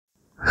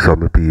So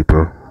my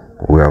people,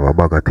 we have a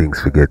bag of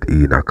things to get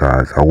in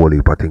cause a whole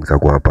heap of things are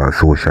going up on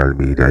social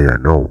media you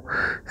know.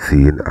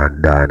 Seeing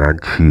and Dan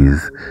and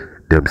Cheese,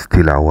 them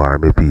still a war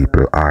my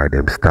people, or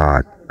them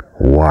start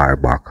war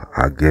back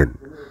again.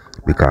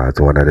 Because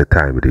one of the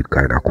time it did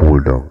kinda cool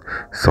down.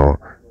 So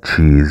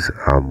Cheese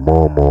and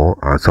Momo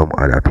and some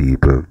other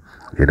people,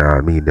 you know what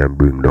I mean, them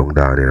bring down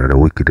the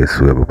wickedest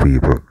way my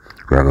people.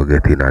 We are gonna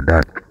get in at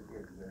that.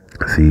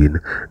 Seeing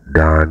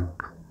Dan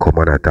come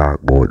and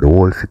talk about the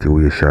whole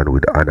situation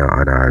with Anna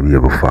and her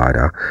baby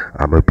father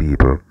and my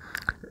people.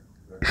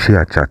 She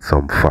a chat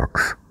some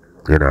facts,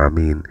 you know what I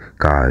mean?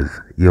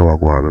 Cause you are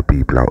going my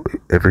people,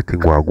 everything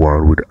was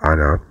going with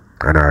Anna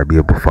and her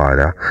baby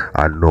father,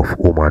 enough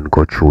woman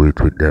go through it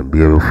with them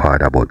baby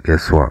father, but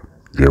guess what?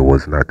 There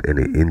was not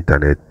any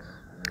internet,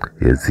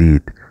 you see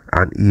it.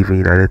 And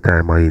even at the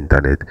time of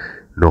internet,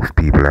 enough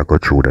people are go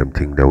through them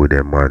thing there with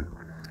them man.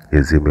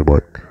 You see me,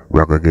 but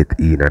we're gonna get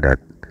in at that.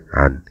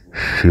 And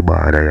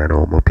Shebada, you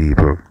know my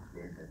people.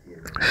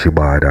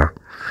 Shebada.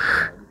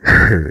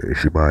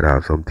 Shebada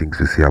have some things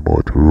to say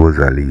about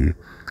Rosealee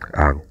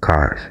and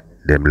Cash.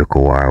 Them look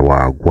war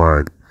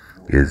one.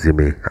 You see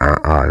me?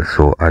 And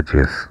also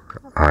address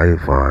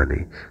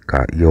Ivani.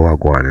 Cause you are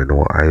going to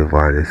know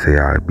Ivani say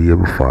our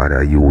baby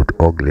father youth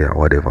ugly and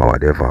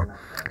whatever.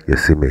 You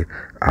see me?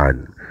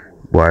 And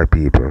boy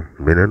people,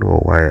 I don't know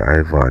why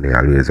Ivani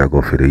always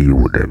go for the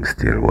youth them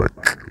still, but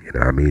you know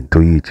what I mean,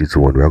 to each its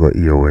own. We're gonna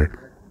hear way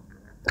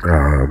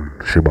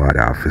Shebada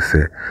have to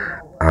say.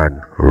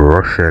 And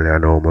Rochelle, you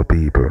know my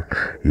people,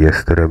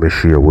 yesterday me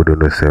share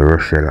wouldn't say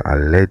Rochelle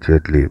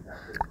allegedly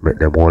make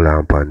them all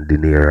lamp and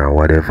dinner and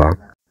whatever.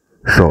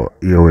 So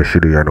here we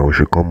should do, you know,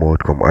 she come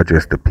out, come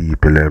address the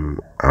people and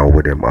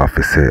what them have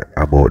to say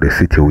about the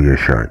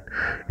situation.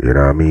 You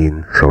know what I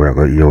mean? So we're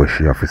gonna hear what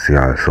she have to say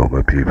also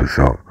my people.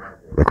 So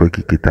we could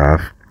kick it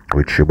off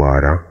with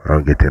Shebada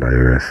and get in the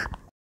rest.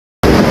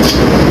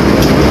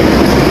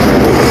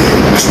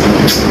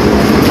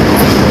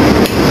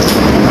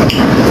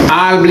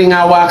 All bling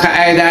a walk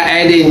either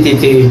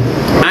identity.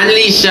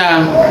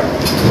 Unleasha.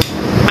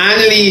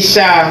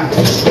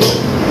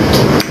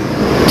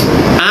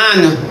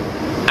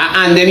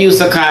 And them used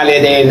to call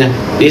you then.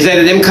 They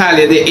said them call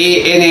you the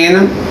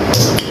ANN.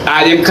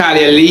 Or them call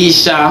you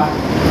Leisha.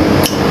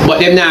 But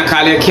them not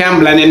call you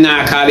Campbell and them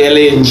not call you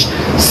Lynch.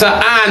 So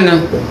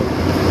Ann,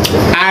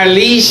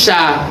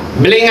 Alicia,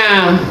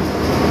 Blinger,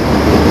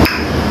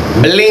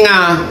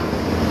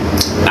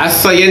 I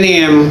saw your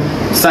name.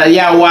 So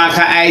you walk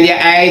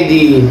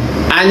ID.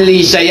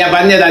 Alicia, you have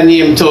another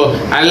name too.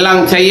 A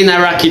long time in a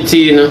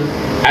racketing.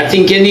 I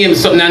think your name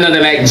something another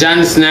like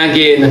Johnson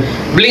again.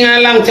 Bling a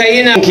long time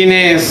in a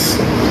kiness.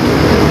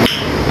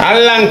 A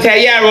long time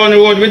you on the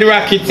road with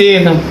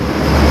racketing.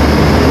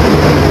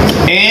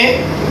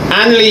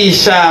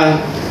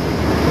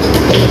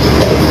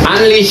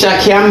 Unleasha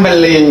Campbell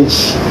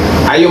Lynch.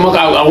 I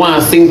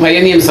want to sing for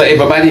your name so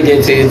everybody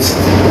gets it.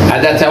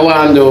 And that I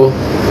want to.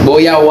 Boy,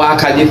 you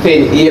walk at the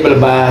pen able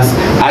boss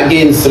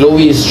against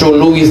Louis. Show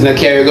Louis in the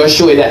carry go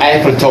show you the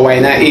Eiffel Tower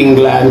in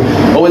England.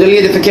 Oh, the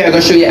lady for carry go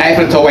show you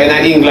Eiffel Tower in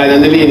England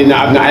and the lady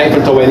not have no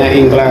Eiffel Tower in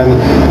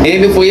England.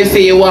 And before you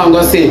say you want to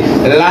go see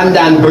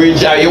London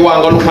Bridge or you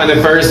want to go look on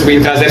the first week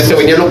because they say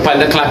when you look on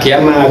the clock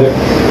you're mad.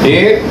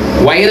 Eh?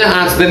 Why you not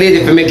ask the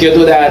lady to make you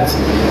do that?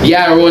 You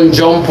run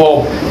jump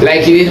up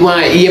like you did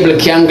want able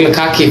kangle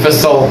cocky for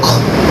sock.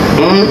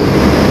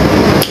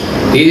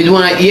 You didn't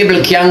want able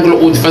kangle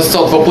wood for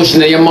suck for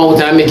pushing in your mouth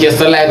and make your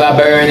saliva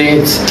burn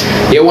it.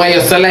 You want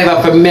your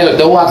saliva to melt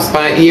the wax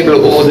by able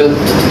wood.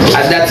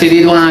 And that you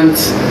did want.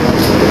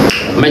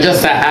 I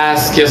just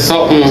ask you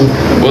something.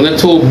 One or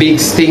two big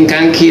stink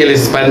and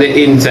careless on the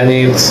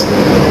internet.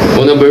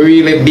 One be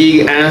really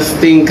big and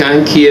stink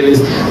and careless.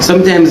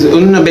 Sometimes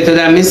you know better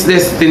than Miss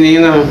Destiny,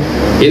 you know.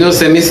 You know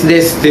say Miss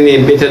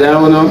Destiny better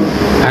than you know.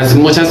 As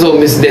much as how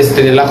Miss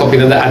Destiny lock up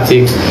in the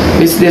attic.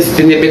 Miss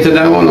Destiny better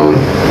than you know.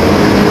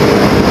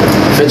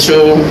 For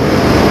true.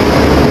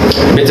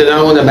 Better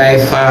than one by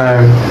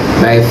far.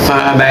 By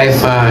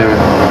far.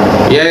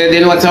 Yeah,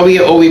 then what are we?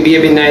 Oh, we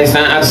baby nice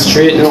and have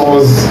straight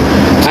nose.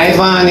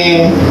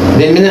 Ivani,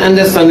 then me not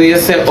understand when you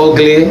say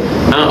ugly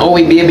and oh,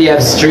 we baby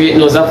have straight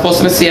nose. At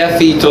first me see a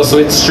fetus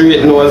with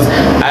straight nose.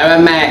 I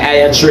my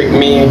eye trick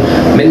me.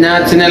 Me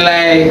not in a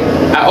lie.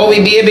 Oh, we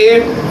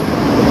baby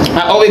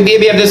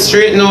have the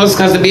straight nose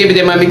because the baby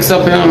them a mix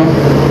up, you know.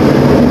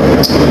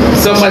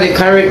 Somebody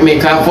correct me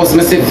because first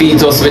me see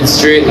fetus with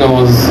straight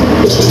nose.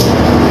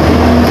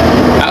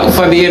 Out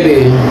for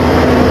baby.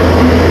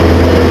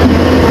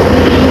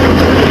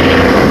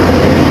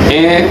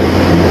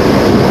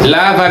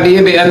 Lava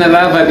baby and a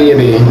lava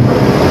baby.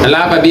 A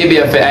lava baby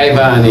for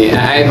Ivani.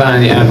 And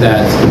Ivani have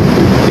that.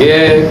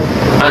 Yeah.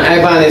 And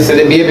Ivani said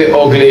the baby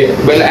ugly.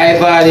 Well,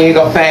 Ivani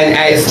got fine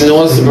ice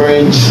nose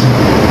bridge.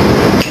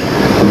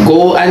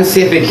 go and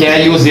see if you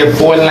can use your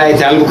phone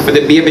light and look for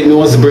the baby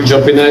nose bridge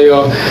up in you.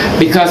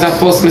 Because at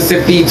first I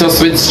say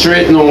fetus with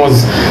straight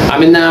nose. I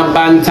mean now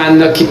bantan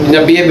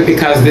the baby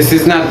because this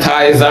is not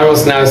ties or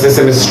us now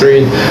Sesame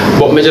Street.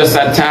 But me just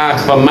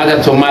attack from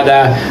mother to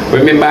mother.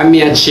 Remember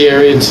me and cheer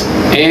it.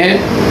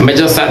 Me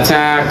just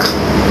attack.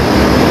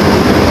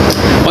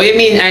 Oh, you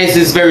mean ice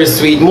is very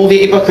sweet?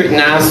 Movie hypocrite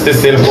nasty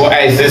self for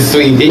ice is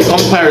sweet. In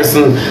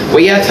comparison,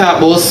 when you talk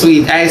about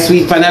sweet, ice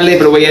sweet pan the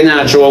level where you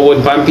not throw a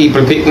wood pan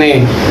people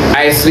picnic.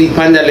 Ice sweet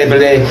pan the level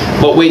there.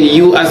 But when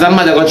you as a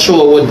mother go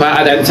throw a wood pan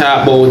other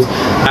talk about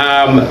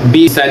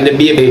beast and the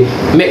baby,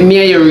 make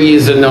me your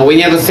reason now. When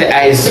you ever say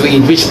ice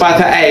sweet, which part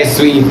of ice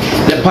sweet?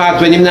 The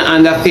part when him not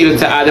under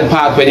filter or the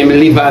part when him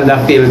live under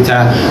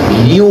filter?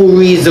 You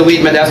reason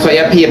with me, that's why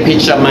you pay a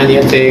picture man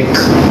you take.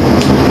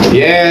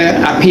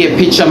 Yeah, I pay a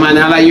picture man,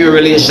 all of your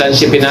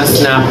relationship in a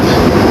snap.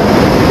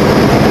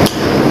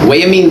 What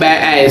you mean by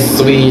ice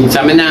sweet?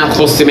 I mean not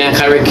close me and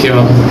correct you.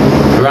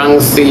 Wrong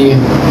see.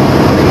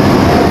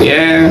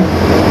 Yeah.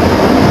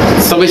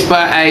 So which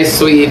part ice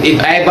sweet?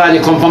 If I buy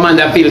the come from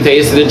under filter,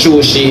 you see the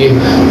true she.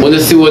 When you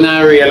see one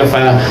not real for.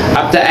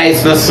 After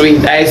ice no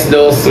sweet, ice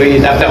no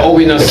sweet. After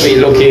Owen no sweet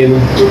looking.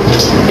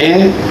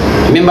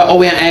 Remember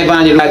Owen and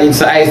Ivan you like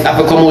so ice have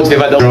to come out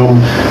if I don't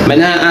room. I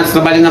not ask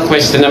nobody no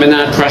question, I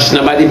not crush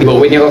nobody, but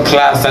when you go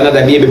class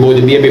another baby boy,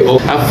 the baby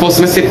up. And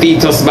first I see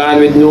fetus born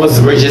with nose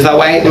bridge is a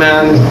white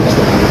man.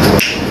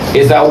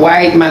 Is a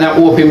white man I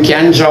hope him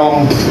can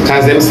jump.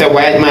 Cause them say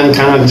white man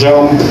can't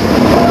jump.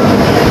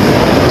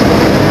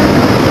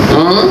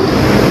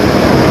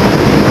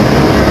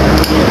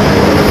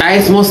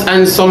 Ice must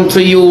handsome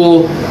to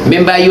you.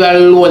 Remember you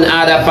alone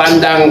other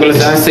pandangles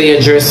and say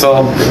you dress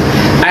up.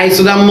 Ice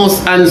that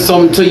must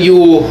handsome to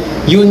you.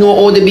 You know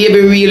how the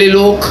baby really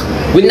look.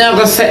 We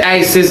never say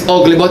ice is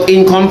ugly, but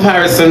in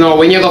comparison now,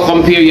 when you go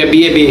compare your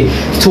baby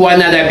to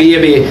another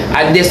baby,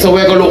 and this so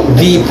we're gonna look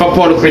deep for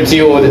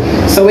pulchritude.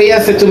 So when you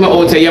say to me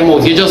out of your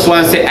mouth, you just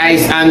want to say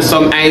ice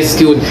handsome, ice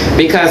cute,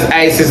 because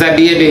ice is a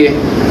baby.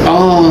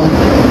 Oh,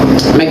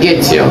 I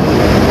get you.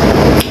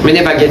 I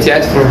never get you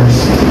at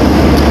first,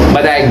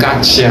 but I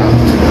got you.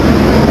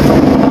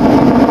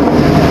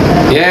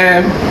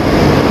 Yeah,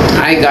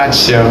 I got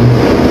you.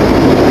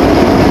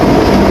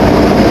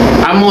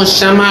 I'm on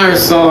Shamar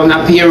son,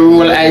 up here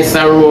roll, ice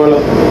and roll.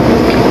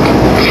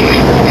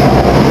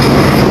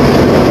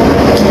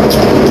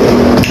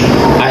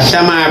 A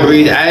Shamar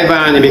breed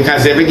Ivan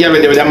because every girl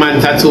with a man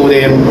tattoo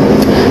them.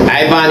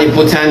 Ivan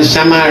put on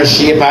Shamar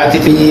shape at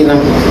it, you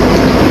know.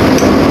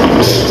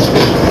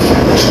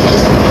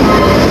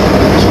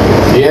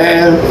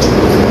 Yeah.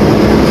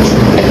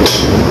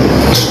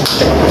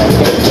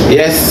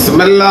 Yes,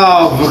 my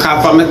love,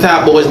 because from the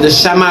top was the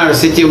Shamar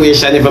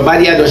situation.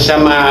 Everybody had the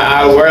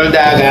Shamar, world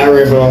dog and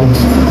rebel.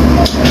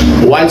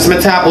 Once my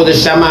top of the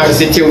Shamar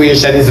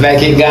situation, it's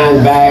like it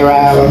gone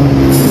viral.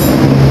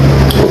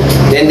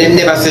 Then them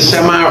never say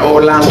Shamar how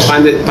long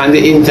on the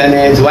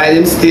internet. Why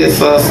them still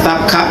so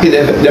stop copy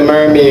the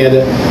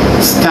mermaid.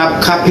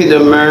 Stop copy the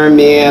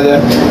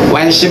mermaid.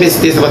 Why she be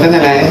still what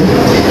anyway?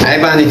 I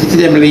ban it to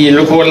them lean.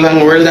 Look how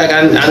long world dog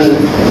and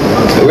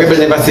rebel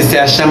never say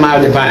Shamar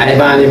the pan I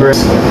ban it.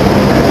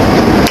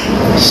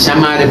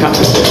 Shamar the pan.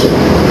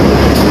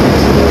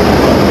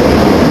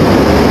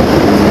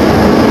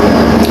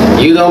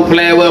 You don't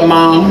play with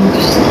mom.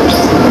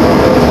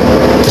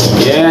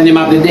 Yeah, and him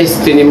have the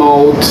destiny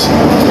mode.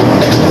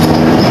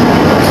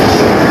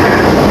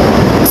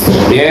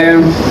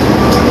 Yeah.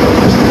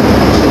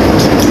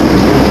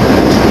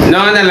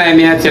 No, don't lie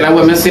me I tell you.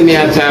 When I see me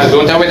I talk,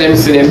 don't let them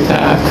see them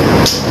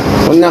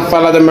talk. Do not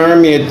follow the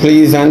mermaid,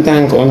 please, and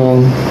thank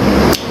you.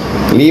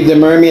 Leave the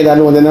mermaid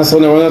alone, they're not so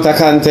run out of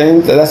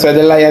content. That's why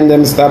the lion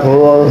them stop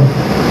roar.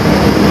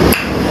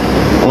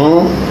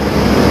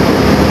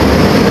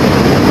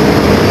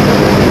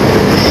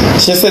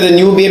 She said the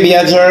new baby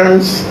had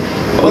germs.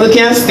 One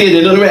can't stay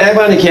there, don't know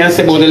everyone can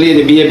say about the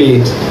lady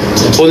baby.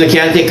 One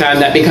can't take on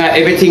that because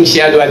everything she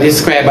had to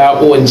describe her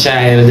own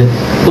child.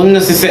 One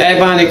knows say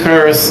Ivan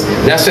curse.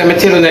 That's why I'm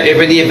telling her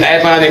every day if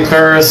Ivan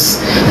curse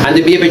and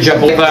the baby drop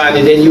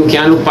Ivan, then you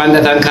can look on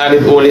that and call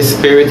it Holy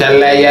Spirit and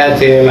lie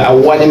tell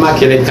a one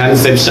immaculate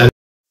conception.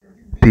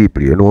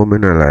 People, you know me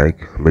not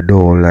like, me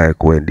don't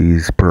like when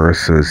these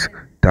persons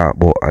talk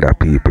about other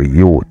people,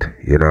 youth,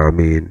 you know what I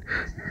mean?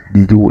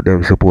 The youth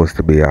them supposed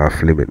to be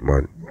off limit,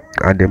 man.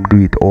 And them do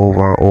it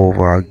over and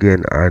over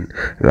again, and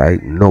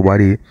like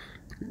nobody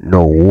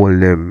no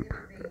hold them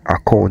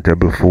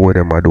accountable for what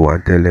them I do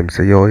and tell them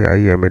say yo yeah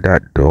hear me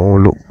that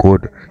don't look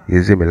good.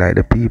 You see me like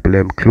the people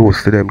them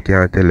close to them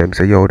can't tell them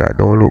say yo that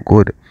don't look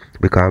good.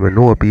 Because I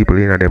know people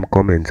in them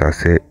comments I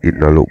say it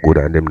no look good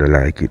and them no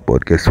like it,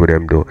 but guess what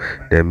them do?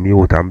 Them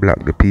mute and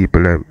block the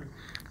people them.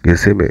 You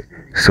see me?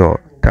 So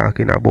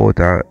talking about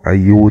a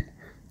youth,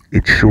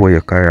 it show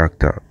your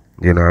character.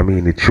 You know what I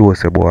mean? It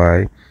shows a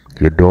boy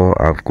you don't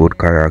have good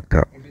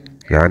character.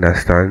 You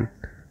understand?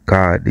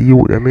 Cause the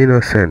youth them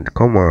innocent.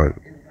 Come on.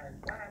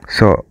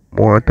 So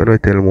More to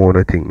tell more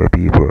I think my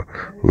people.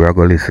 We are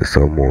gonna listen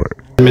some more.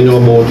 I know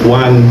about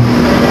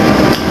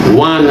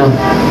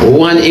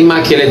one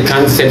immaculate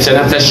conception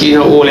after she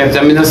no old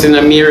after me not see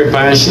no Mary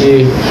and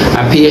she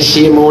appear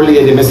shame old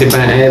lady me see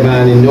pan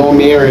Evan and no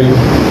Mary.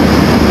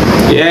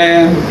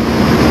 Yeah.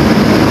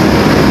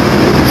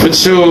 For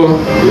sure.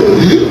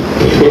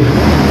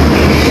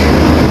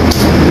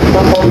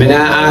 Me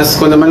not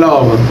ask on my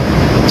love.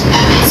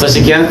 So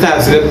she can't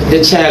talk to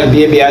the child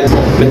baby. I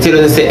tell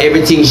her to say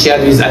everything she had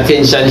is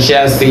attention she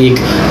has seek.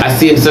 I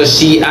see him so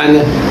she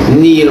and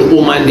Neil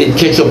woman did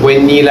catch up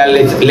when Neil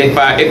left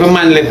her. Every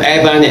man left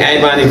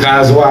Ivan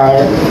cause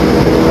war.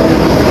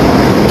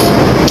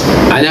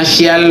 And as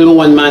she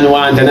alone man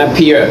want and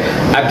appear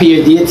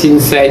dating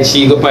side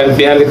she go and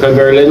feel like a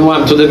girl and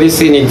want to the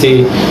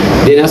vicinity.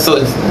 Then I saw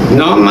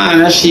no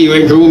man as she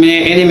went through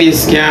me enemy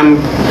scam.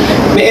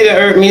 Made it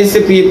hurt me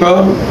see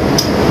people.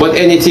 But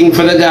anything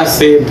for the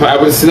gossip, I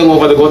will sit down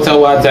over the gutter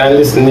water and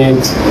listen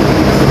it.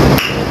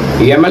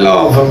 Yeah, my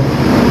love.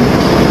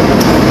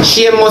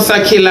 She must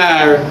have kill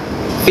her.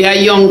 For a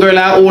young girl,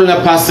 are all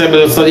not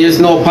possible, so there's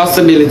no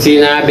possibility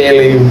in her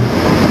belly.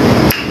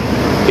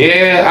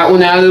 Yeah, I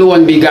wanna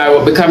alone big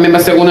girl because remember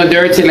say una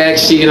dirty like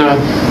she, you know,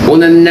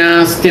 una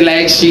nasty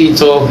like she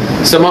too.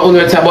 So my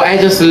una tell, but I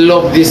just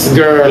love this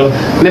girl.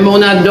 Remember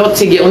una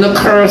dirty, get una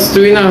curse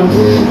too, you know.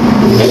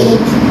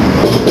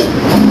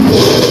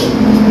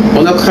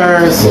 Una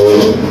curse.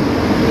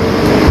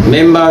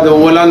 Remember the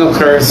whole on a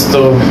curse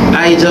too.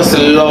 I just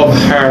love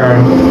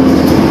her.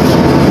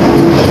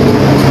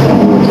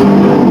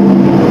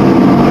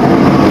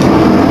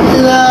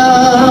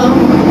 Love,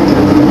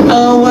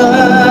 a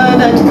word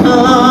that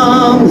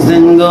comes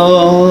and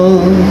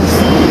goes.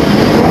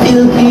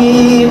 Few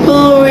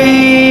people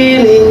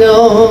really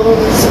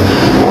knows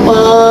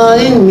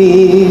what it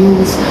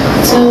means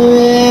to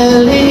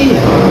really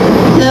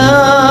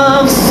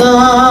love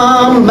somebody.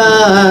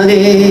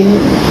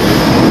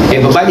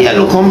 Everybody has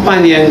no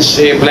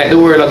companionship like the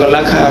world of the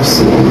lack of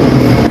soon.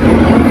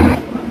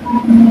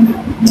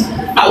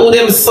 I would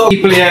them so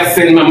people here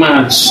in my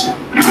match.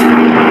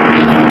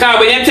 Because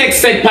when you take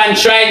set pan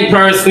trying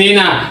person, you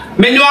know,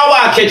 me know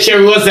I walk at your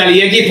Rosealee,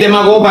 you give them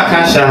a go back,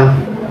 Asha.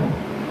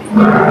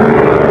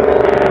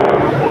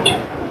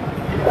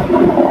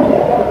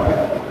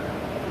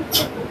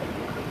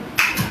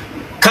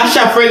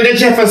 Kasha friend the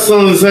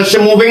Jeffersons, so she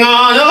moving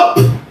on up.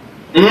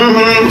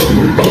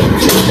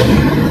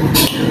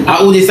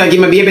 I would this give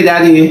my baby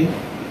daddy.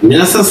 Me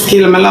not so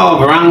skill my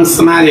love. Wrong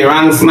smarty.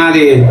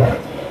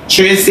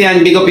 Tracy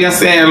and big up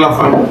yourself,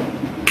 love.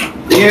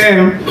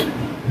 Yeah.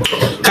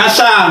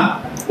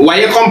 Kasha, why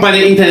you come on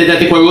the internet that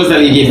people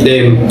Rosealee give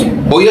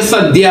them? Oh, you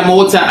saw their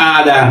motor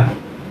order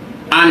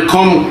and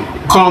come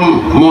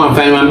more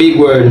find one big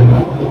word.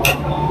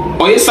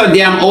 Oh, you saw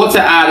their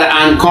motor order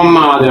and come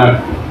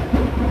order.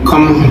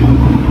 Come.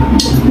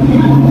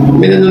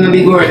 I don't know the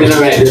big word in the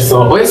right this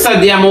so. Oh, you saw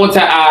their motor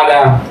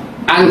order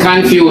and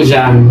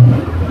confusion.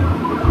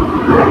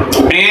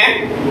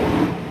 Eh?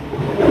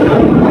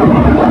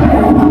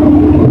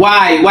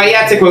 Why? Why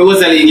you take what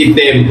Rosealee give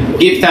them?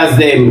 Gift as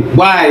them?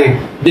 Why?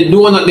 They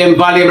do not them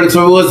valuable to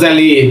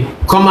Rosealee.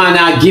 Come on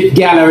now, gift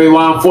gallery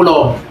one full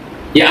up.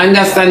 You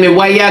understand me?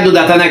 Why you do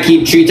that and I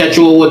keep treating you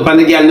through wood pan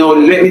the girl? No,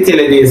 let me tell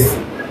you this.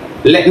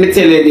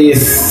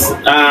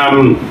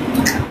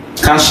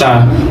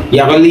 Kasha, you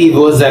have to leave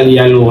Rosealee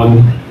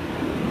alone.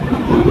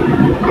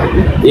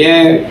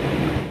 Yeah.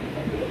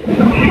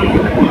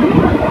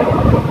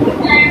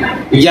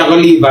 You have to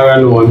leave her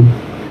alone.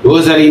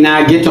 Rosealee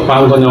now get up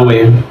and go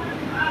nowhere.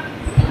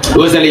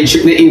 Rosealee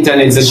trick the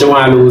internet so she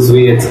want to lose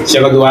weight. She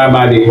going to do her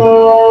body.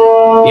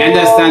 You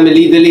understand me?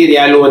 Leave the lady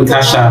alone,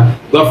 Kasha.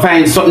 Go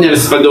find something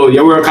else to do.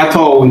 You work at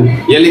town.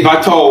 You live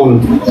at town.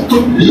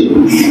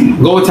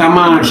 Go to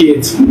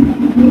market.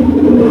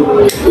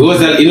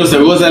 Rosealee, you know, so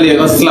Rosealee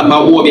going to slap her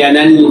over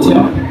underneath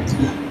you.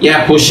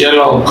 Yeah, push your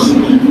luck.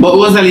 But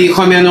Rosealee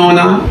come here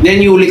now.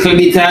 Then you little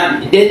bit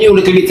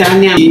of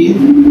nyam.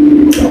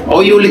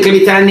 Oh, you little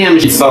bit of nyam.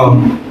 So.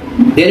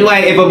 Then why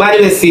everybody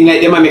will seem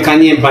like them and make a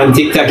name on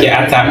TikTok you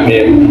attack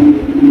them?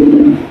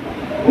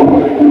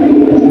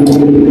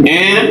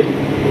 Eh?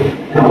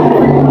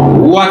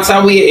 What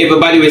a way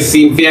everybody will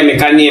seem fair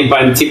make a name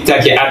on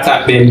TikTok you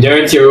attack them?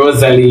 Dirty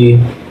Rosealee.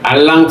 A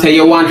long time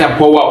you want a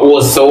power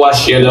horse so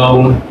wash you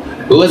down.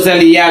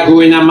 Rosealee, you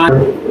growing a man.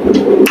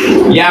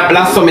 You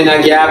blossom in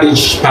a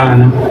garbage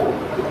pan.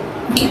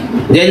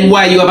 Then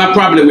why you have a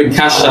problem with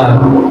Kasha?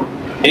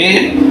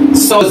 Eh?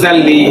 So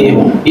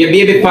Rosealee, your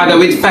baby father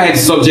with 5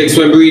 subjects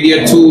when breed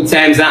you 2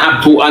 times and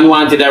have 2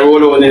 unwanted and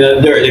roll on in the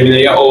dirt in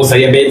your house or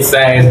your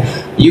bedside.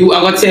 You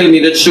are gonna tell me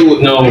the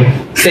truth now.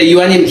 Say you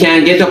and him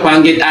can't get up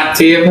and get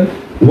active.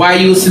 Why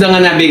you sit down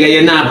and a bigger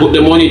you not put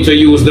the money to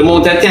use? The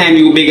amount of time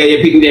you bigger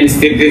you pick them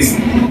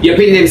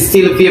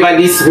still favor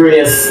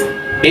disgrace.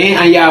 Eh?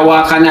 And you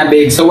walk on a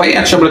beg. So why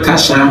you trouble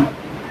Kasha?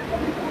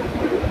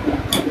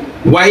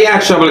 Why you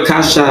trouble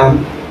Kasha?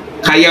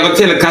 Can you ever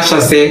tell Kasha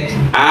say,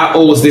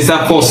 house this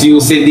a fuss you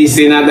say this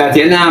and that,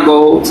 you not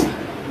go out.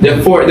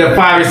 The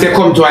forest they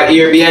come to an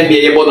Airbnb,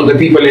 you bought up the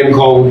people in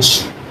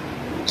couch.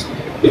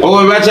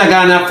 Oh, Roger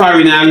gonna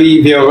foreign and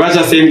leave you.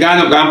 Roger saying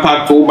gonna go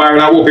pack 2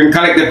 barrels. I hope him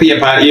collect the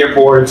paper at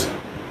airport.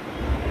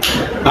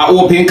 I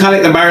hope him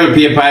collect the barrel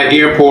paper at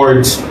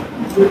airport.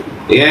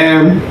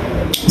 Yeah.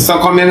 So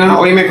come in now.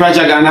 How you make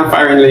Roger gonna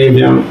foreign leave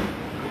you?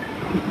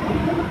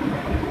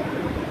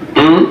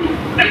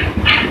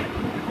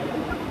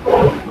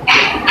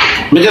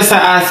 Me just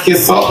ask you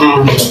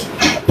something.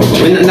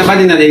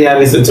 Nobody know they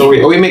listen to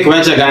it. How you make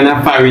Roger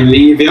gonna foreign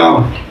leave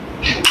you?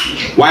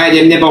 Why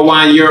they never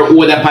want your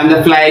order up on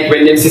the flight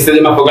when them sister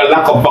them have to go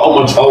lock up for how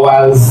much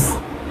hours?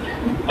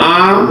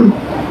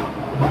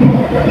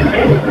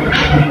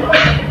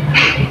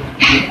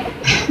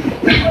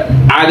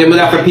 Or they would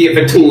have to pay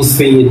for 2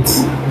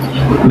 seats.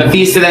 The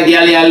piece of the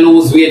girl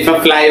lose weight for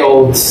fly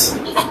out.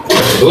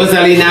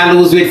 Rosealee not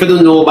lose weight for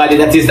do nobody.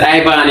 That is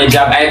Ivan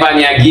job. Ivan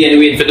gain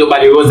weight for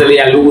nobody.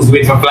 Rosealee lose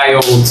weight for fly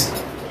out.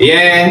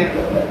 Yeah.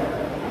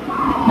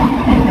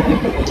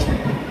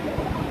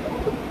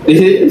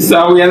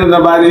 So we have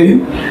nobody.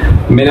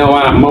 Me no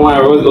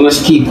want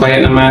Rose keep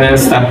quiet no man and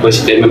stop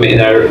questioning me.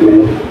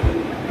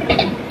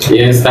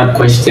 Yeah, stop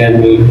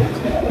questioning me.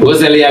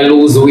 Rosealee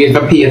lose weight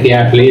for pay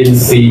their plane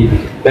see.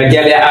 The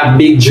girl have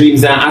big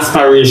dreams and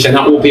aspirations.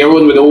 I hope you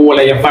run with the whole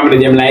of your family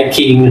them like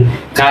King.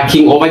 Cause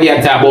King over there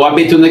top, but I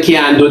bet you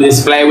can't do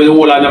this fly with the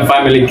whole of the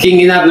family. King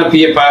in have no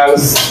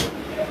papers.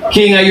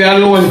 King, are you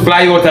alone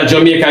fly out of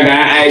Jamaica and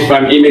hide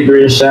from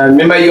immigration?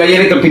 Remember you are a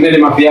little pig in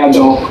the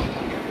piano.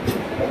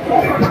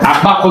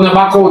 I back on the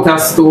back out of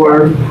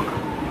store.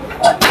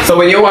 So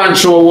when you want to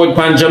show wood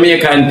pan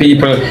Jamaican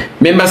people,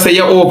 remember say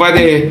you're over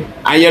there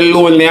and you're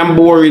lonely and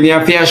boring, you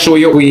have to show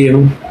your way.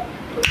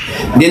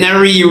 Then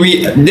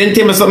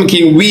tell me something,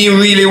 King, we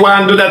really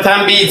want to do that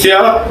and beat you.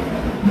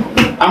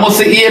 I must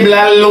say able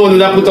alone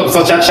to put up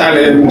such a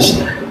challenge.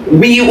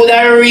 We would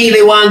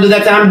really want to do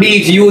that and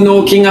beat you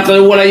know, King, after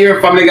the whole of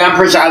your family and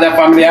pressure other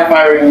family are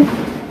firing.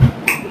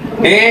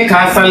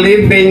 Cause I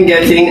living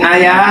getting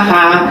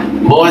higher,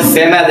 more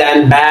seller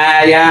than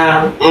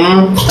buyer.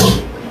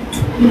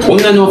 We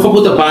don't know if to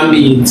put up on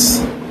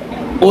beats.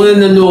 We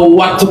don't know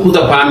what to put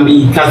up on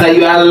beat. Because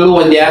you are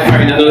alone there,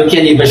 and you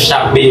can't even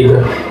shop big.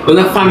 You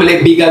have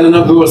family big and you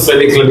don't grow so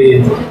little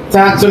bit.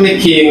 Talk to me,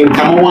 King.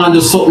 Come on, want to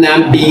do something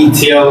and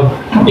beat you.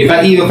 If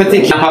I even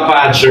take your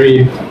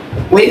papatry.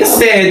 What you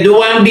say? Do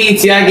one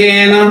beat you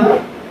again?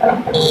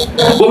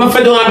 What if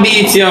I do one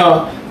beat you?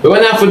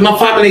 When I put my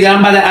family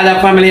and the other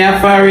family are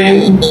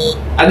foreign,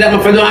 I don't know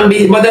if I don't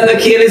beat, but that's the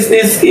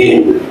carelessness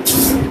scheme.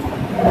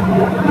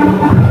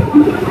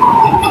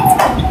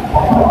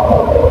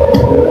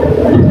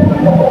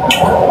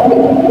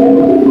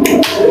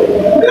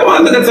 I don't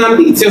want to do that and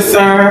beat you,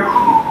 sir.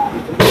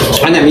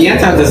 And then me I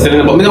talk to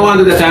you, but I don't want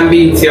to do that and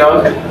beat you.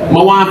 I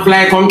want to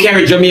fly, come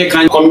carry Jamaica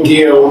and come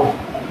give.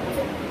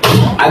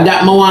 And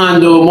that I want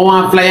to do, I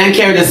want to fly and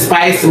carry the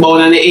spice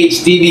bone and the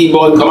HTV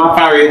bone come up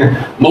foreign.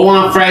 I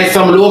want to fry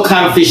some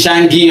local fish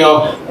and gear.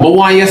 I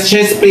want your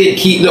chest plate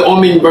keep the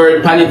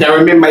hummingbird pan it and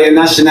remember your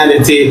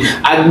nationality.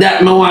 And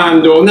that I want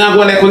to do. Now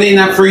go like in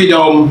a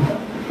freedom.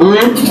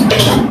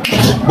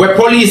 Where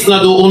police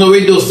not do,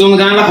 we do, so I'm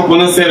going to lock up on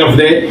yourself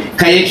there.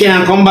 Because you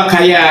can't come back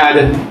a yard.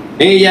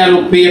 And you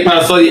look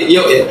paper. So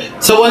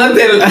when I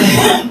tell...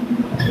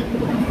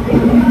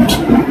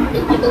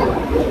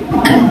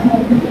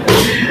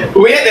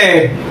 Wait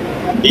there.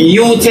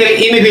 You tell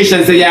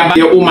immigration say yeah,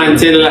 your woman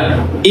tell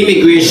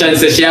immigration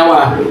say she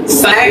have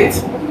sight.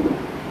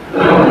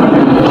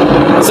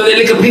 So the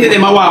little people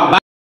them are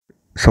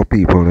So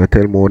people, they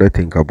tell me what they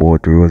think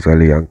about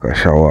Rosealee and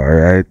Kashawa,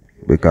 right?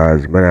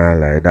 Because man, I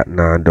like that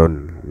not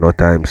done no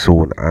time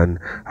soon, and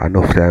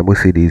enough time we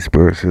see these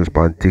persons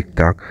on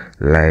TikTok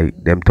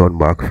like them turn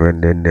back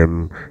friend then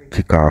them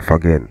kick off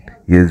again.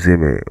 You see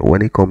me?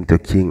 When it come to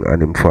King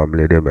and him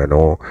family, them you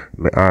know,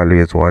 me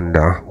always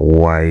wonder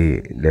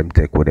why them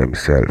take with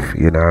themselves.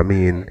 You know what I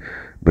mean?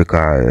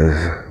 Because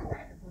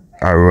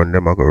I run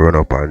them, I go run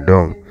up and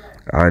down,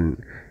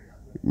 and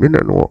me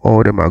don't know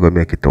how them are gonna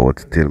make it out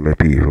still, my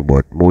people,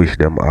 but I wish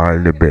them all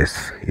the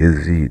best. You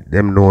see,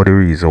 them know the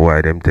reason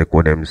why them take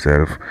with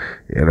themselves.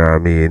 You know what I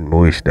mean? I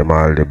wish them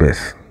all the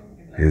best.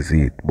 You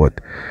see it,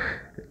 but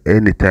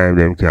anytime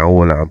them can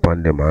hold on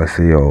upon them and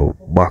say, yo,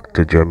 back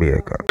to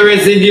Jamaica.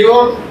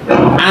 Residue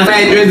and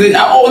side residue.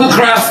 I only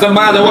cross the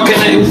border. What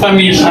kind of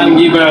information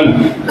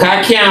given? Because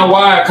I can't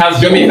work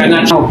because Jamaica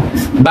not now.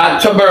 Bad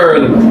to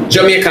burn.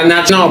 Jamaica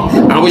not now.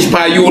 And which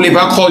part you live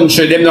a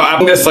country, them not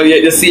have this, so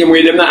yet the same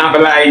way them not have a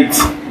light.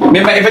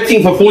 Remember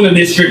everything for phone in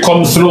the street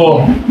comes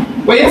slow.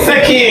 Wait a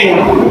second.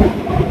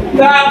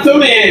 Talk to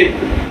me.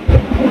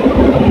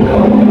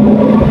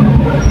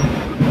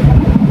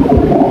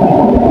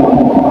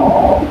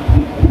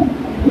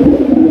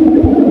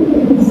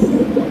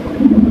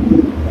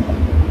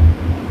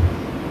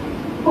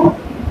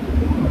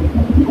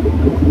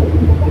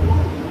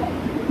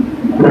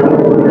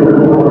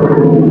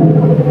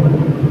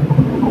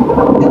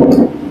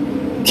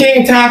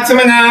 King, talk to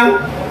me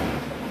now.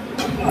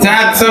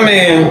 Talk to me.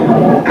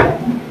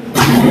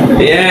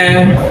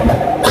 Yeah.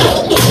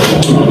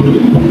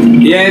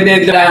 Yeah,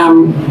 they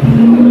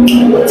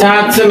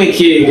Talk to me,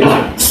 King.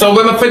 So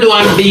when I do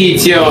and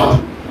beat you,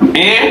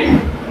 eh?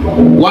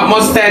 What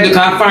must I do?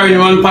 Because foreign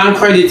run pan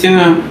credit, you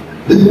know.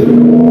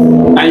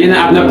 And you don't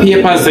have no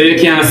paper, so you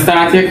can't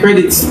start your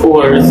credit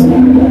scores.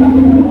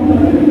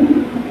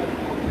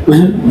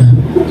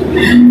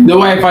 The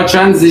wife for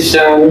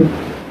transition.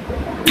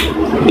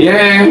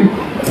 Yeah.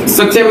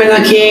 So tell me,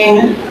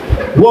 King,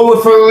 what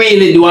we for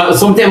really do?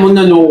 Sometimes we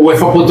don't know what we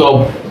put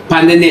up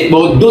on the net,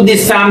 but do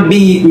this and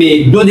beat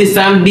me. Do this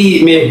and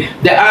beat me.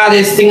 The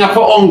hardest thing I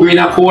for hungry in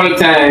a cold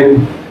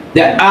time.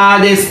 The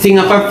hardest thing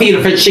I for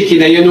feel for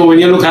chicken, and you know when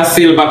you look at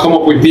silver come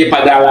up with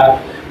paper dollar.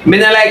 Me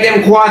not like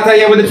them quarter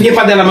here with the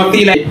paper dollar, I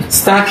feel like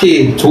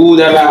stocky,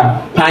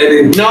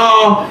 $2.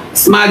 No,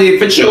 smarty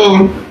for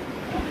sure.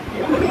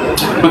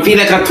 I feel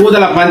like a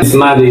 $2 pan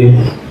smarty.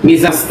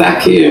 Me's a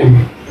stocky.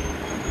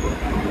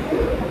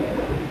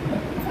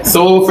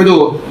 So for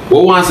do,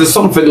 we want to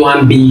some for do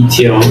and beat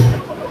you.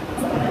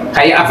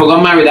 Cause you have to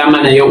go marry that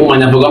man and your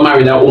woman, have to go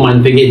marry that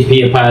woman to get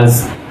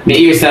papers. My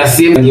ears are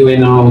same you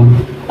know.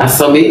 I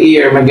saw me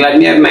ear, I'm glad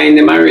me have mine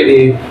them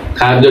already.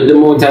 Cause the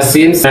mood are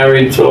same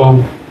married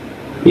too.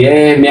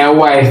 Yeah, my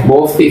wife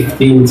both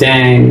 15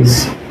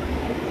 times.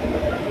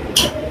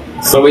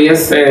 So what you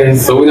say?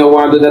 So we don't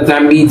want to do that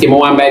and beat him. I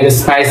want to buy the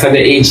spice of the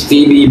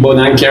HTB bun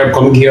and carry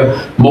come here.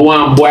 I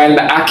want to boil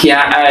the ackee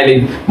and oil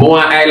it. I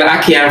want to oil the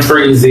ackee and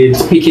freeze it.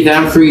 Pick it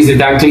and freeze it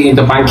and clean it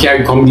up and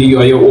carry come give you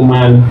or your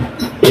woman.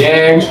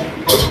 Yeah.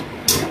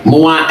 I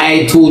want to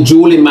add 2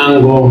 Julie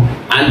mango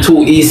and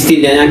 2 East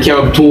Indian and carry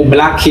up 2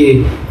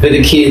 blackie for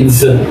the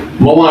kids. I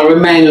want to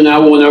remind you I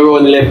want to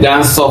run left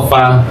and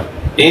suffer.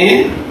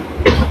 Eh?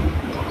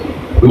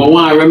 I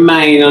want to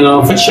remind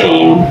you for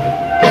sure.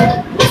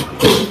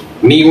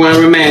 Me want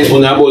to remind you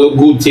about the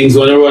good things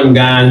when you run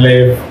gone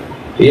left.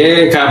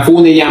 Yeah, because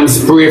food yam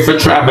spray for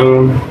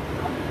travel.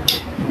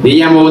 The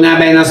yam when I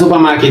buy in a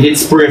supermarket,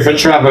 it's spray for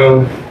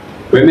travel.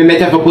 Remember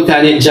to put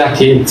on a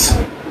jacket.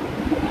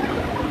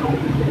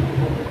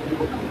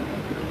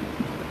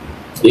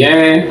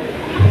 Yeah.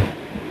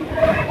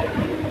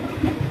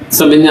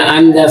 So I don't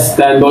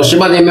understand, but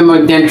Shebada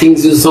remember them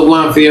things you so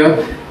going for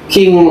you.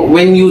 King,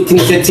 when you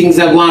think that things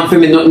are going for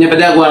me, not never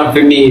that going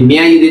for me. Me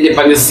and you did it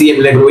on the same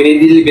level. When you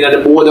did live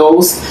in the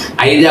boardhouse,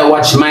 I did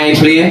watch my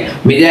play,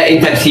 me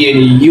did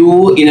entertain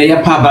you in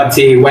your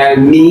poverty, while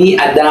me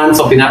I dance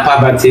up in a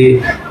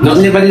poverty. Not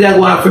never did that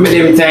going for me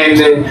them time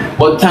then,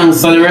 but thanks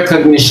for the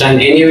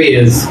recognition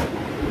anyways.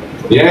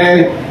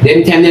 Yeah,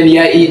 them time them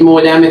you eat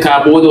more than me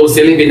because boardhouse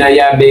you live in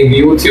a big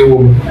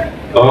YouTube.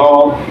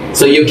 Oh,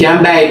 so you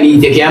can buy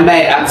meat, you can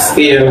buy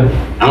oxtail,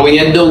 and when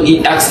you don't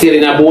eat oxtail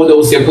in a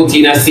boardhouse, you put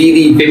in a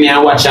CD for me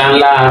and watch and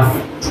laugh.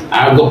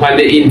 I'll go on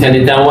the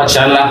internet and watch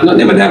and laugh. Not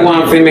never that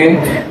one for me.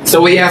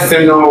 So we ask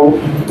them now,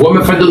 what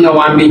me for do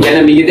now and beat you?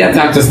 And me get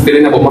that to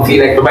spilling about my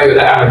feel like to buy with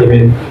the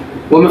argument.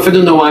 What me for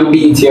do now and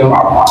beat you?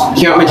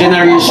 Here my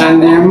generation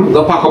them,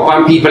 go pack up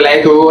on people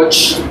like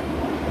roach.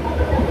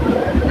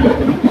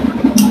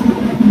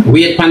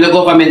 Wait for the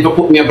government to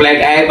put me up like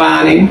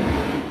Ivan.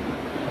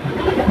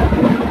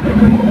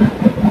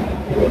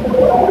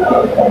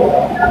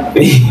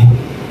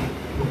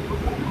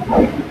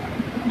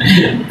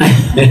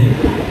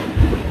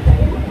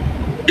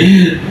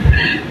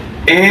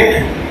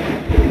 Eh?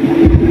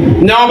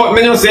 No, but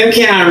me no say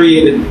can't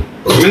read.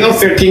 Me no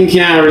say King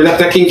can't read.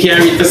 After King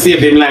can't read to save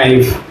him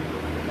life.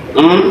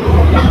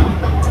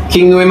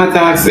 King know him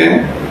attack say.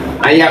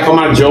 And you come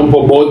and jump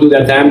up or do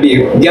that and be.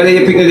 The other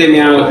day pick them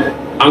here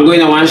and go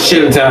in one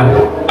shelter.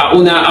 I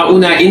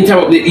wanna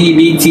interrupt the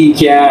EBT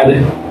card.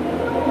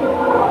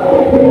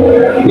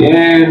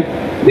 Yeah.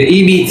 The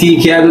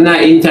EBT card do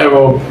not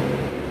interrupt.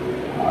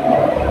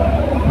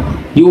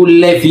 You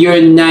left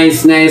your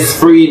nice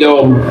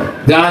freedom.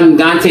 Gone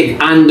take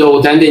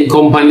handout and then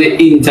come on the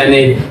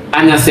internet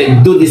and I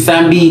said do this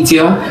and beat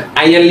you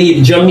and you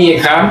leave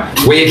Jamaica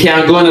where you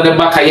can't go into the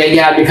back of your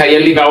yard because you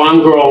live on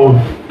one ground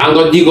and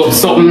go dig up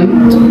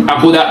something. I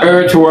put an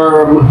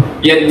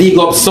earthworm. You dig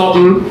up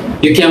something.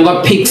 You can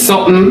go pick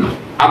something.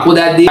 I put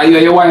that dig. You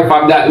and your wife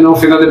have that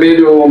enough in the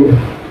bedroom.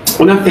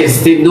 We're not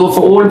festive though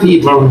for old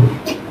people.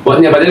 But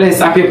nevertheless,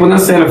 happy for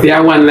yourself, you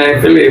have one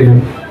life to live.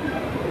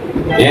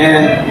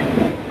 Yeah.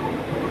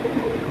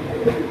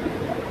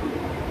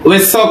 We're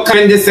so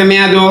kind this me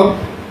do.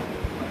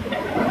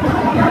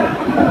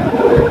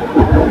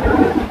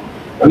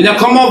 Me don't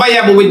come over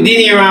here with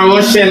Dinier and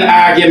Rochelle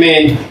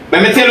argument.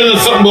 Let me tell you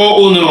something about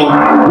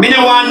Uno. Me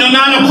don't want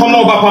none to come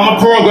over for my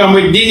program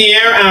with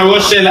Dinier and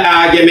Rochelle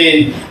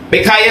argument.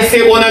 Because you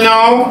say Uno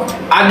now,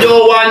 I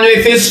don't want to know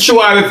if it's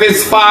true or if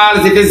it's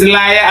false, if it's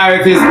lie or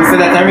if it's say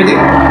that already.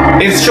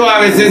 If it's true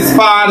or if it's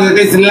false, if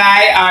it's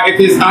lie or if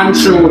it's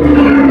untrue.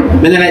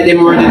 Me don't like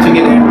them working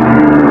together.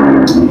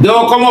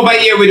 Don't come over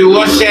here with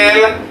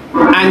Rochelle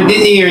and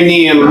Dinier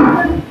name.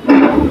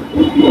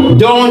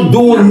 Do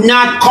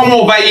not come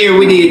over here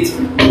with it.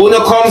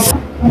 Uno comes.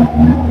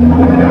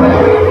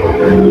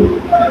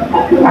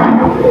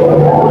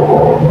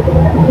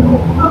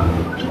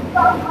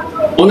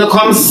 Uno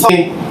comes.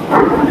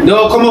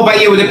 Don't come over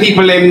here with the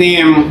people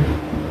name.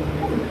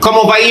 Come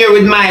over here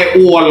with my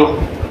all.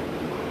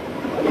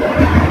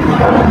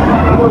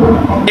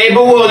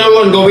 Everyone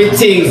run go with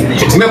things.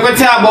 Me could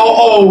tell about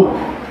how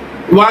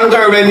one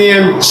girl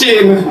named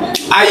Chin,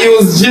 I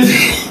use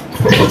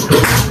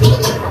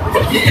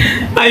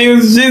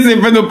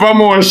Jizzy for the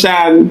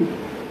promotion.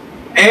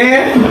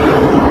 Eh?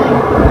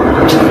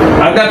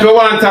 I got to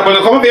one tap,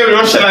 but come up here with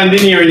Russian and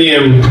dinner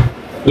name.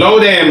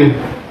 Loud them.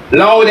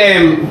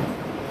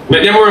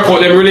 Let them work out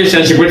their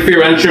relationship with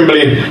fear and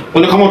trembling.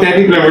 When they come up here,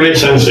 people in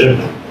relationship.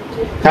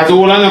 Because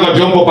all I'm going to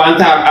jump up and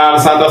talk,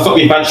 sort of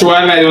something, if I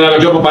try like, I'm going to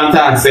jump up and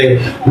talk, say,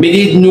 me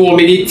did know,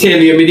 me did tell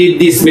you, me did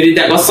this, me did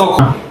that, go suck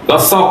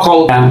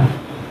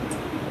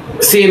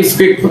out. Same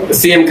script,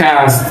 same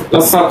cast, go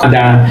suck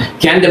down.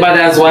 Can't the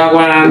brothers walk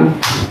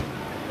on?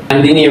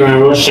 And Dinner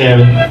and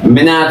Rochelle,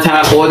 me not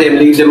talk about them,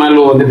 leave them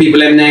alone. The people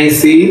them nice,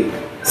 see?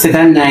 Set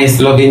a nice,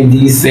 loving,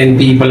 decent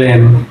people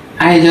them.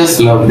 I just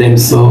love them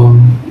so.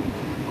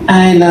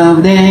 I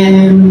love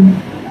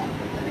them.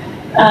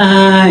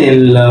 I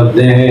love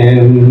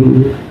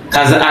them.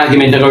 Because the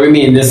argument will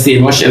remain the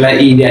same. What shall I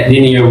eat that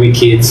dinner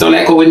wicked? So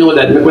like how we know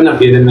that we're going to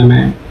pay them,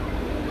 man.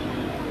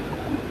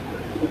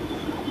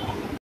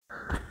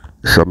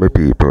 Some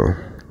people,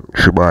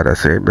 Shebada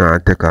say him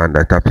not take on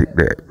the topic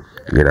there.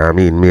 You know what I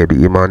mean? Maybe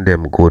him and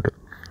them good.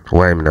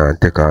 Why him not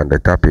take on the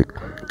topic?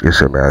 You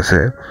see me I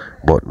say?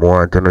 But I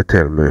want to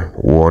tell me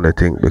one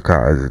thing,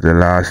 because the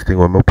last thing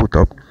when I put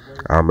up,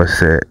 I'ma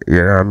say,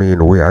 you know what I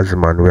mean, we as a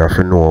man, we have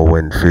to know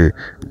when to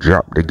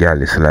drop the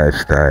gallus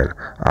lifestyle.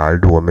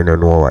 Although I don't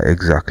know what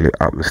exactly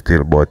happens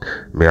still, but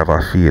me have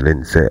a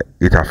feeling say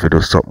it have to do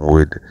something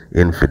with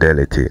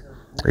infidelity.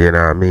 You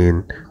know what I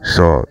mean?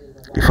 So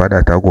if I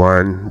that go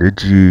on, the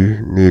G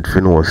need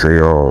to know say,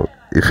 yo,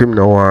 if him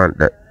no want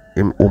that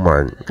him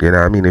woman, you know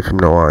what I mean, if him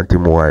no want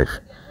him wife,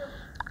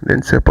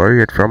 then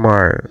separate from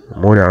her.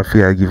 More than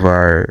fear give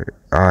her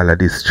all of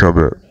this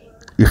trouble.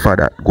 If I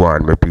that go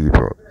on, my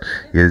people,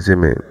 you see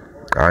me?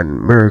 And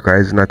America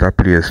is not a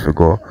place for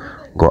go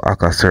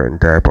act a certain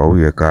type of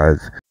way,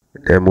 because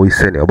them we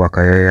send you back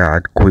to your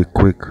yard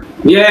quick.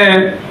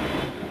 Yeah,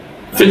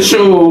 for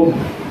sure.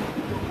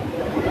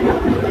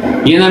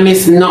 You know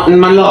miss nothing,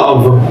 my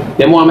love.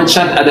 Them want me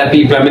chat other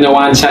people, I don't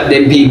want to chat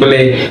them people.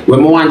 When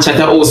I want to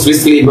chat a house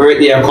Rosealee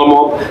birthday, I come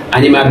up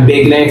and him a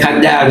beg like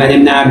a dog, and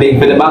him not beg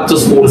for the back to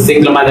school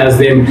single mothers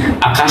them.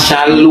 A cash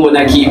alone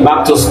I keep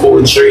back to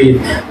school treat.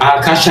 A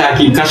cash I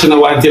keep cash on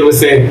one till we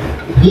say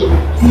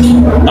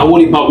I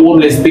want it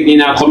homeless picking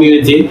in our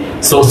community.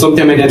 So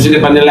sometimes them she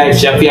on the life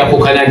she appear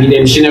cook and I give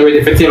them. She not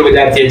ready for tell with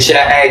that yet. She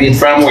hide it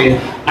from way.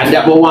 And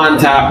that we want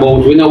to talk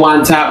about. We don't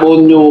want to talk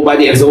about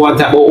nobody else. We want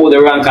to talk about all the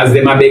rankers.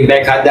 Them a big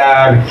like a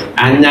dog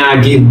and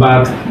now give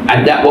back.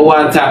 And that we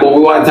want to talk about.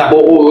 We want to talk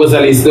about all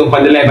Rosealee stuff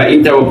on the life and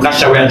interrupt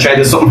Kasha. We are trying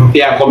to do something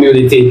for our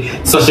community.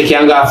 So she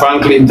can go to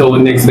Franklin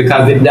Town next,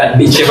 because if that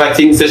bitch ever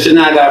thinks so she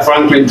not go to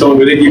Franklin Town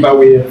with a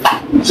giveaway,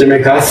 she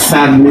make a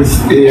sad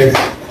mistake.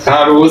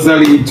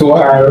 Rosealee to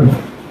her.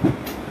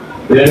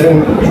 Yeah.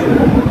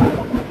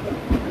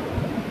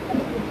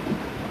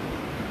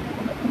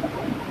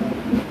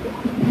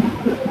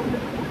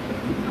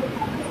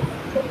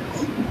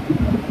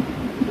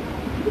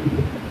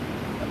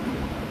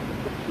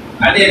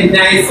 And then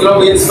nice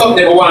loving stuff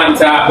they want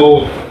to talk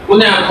about. We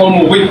not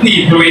come with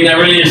people in a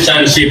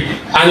relationship.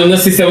 And on the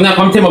system, we not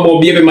come tell me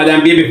about baby mother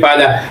and baby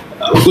father.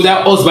 Good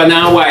husband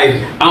and wife.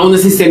 And on the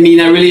system, me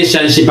in a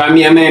relationship and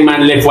me and my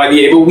man left one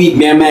day. Every week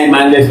me and my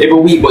man left. Every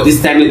week, but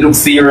this time it looks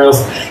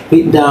serious.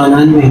 It down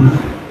on me.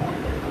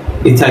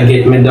 It'll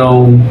get me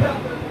down.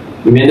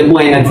 Me and the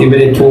boy not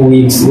even 2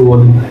 weeks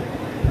old.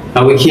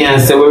 And we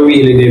can't say we're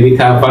really there,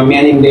 because for me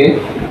and him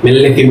there, me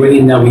left him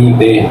within the week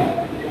there.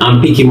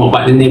 And pick him up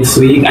at the next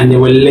week, and they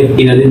will left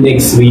in the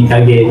next week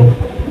again.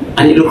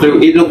 And it look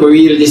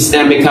real this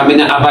time, because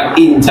I have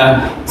an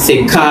inter,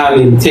 say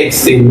calling,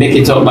 texting, make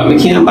it up, but we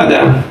can't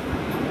bother.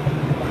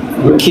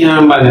 We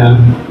can't bother.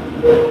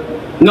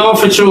 No,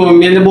 for sure,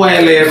 me and the boy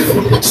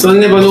left. So I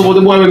never know about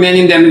the boy with me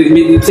and him,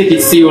 them take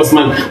it serious,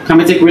 man.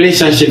 Can I take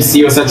relationships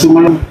serious?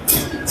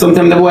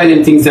 Sometimes the boy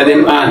them things that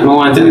them art, I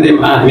want to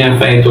them art me and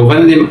fight over.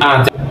 And them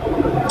art.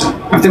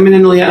 After me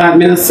know your art,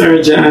 me a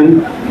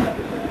surgeon.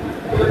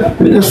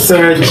 I'm not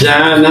surgeon.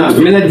 I'm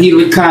not deal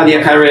with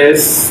cardiac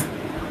arrest.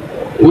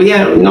 We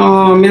are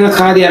no, I'm not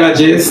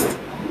cardiologist.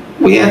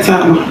 We are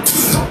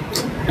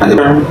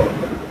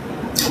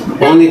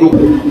only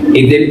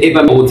if them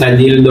ever out a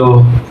deal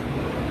though,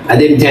 I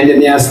didn't tell them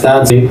they are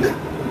starting.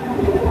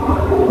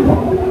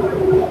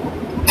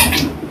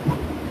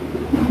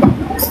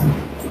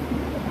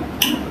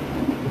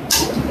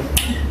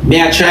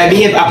 May I try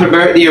behave happy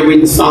birthday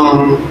with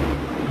some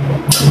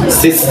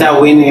sister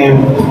Winnie.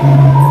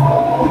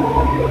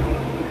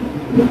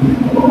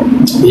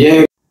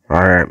 Yeah.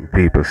 Alright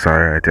people,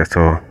 sorry, just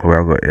so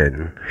we're going to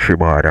end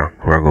Shebada.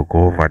 We're going to go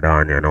over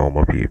down here now,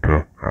 my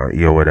people.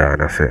 Hear what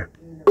I say.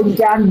 You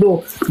can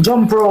do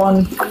jump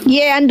round.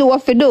 Yeah, and do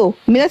what you do.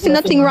 Me not see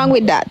nothing wrong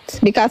with that,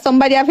 because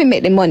somebody have to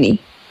make the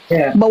money.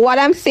 Yeah. But what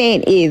I'm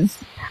saying is,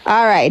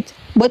 alright,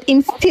 but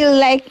him still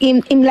like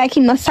him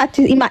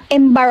not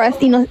embarrassed,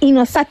 he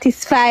not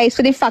satisfied.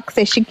 So the fact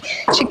that she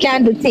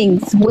can't do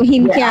things, but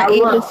him can't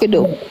able to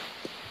do.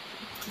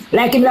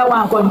 Like him that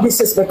want come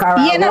disrespect her.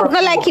 Yeah, not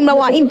like him that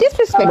want him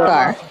disrespect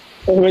her.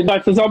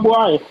 That is a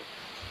boy.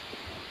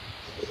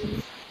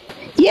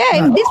 Yeah,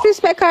 him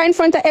disrespect her in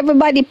front of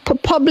everybody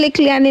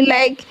publicly, and he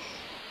like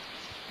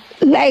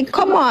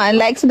come on,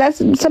 like, so that's,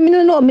 so me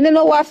don't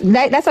know what,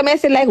 like, that's what I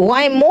said, like,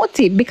 why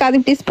motive? Because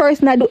if this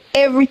person I do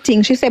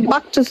everything, she said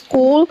back to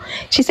school,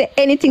 she said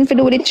anything to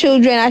do with the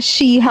children, and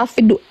she have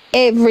to do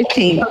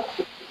everything.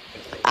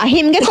 And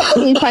him get up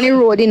in the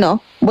road, you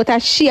know,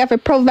 but she have to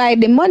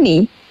provide the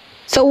money.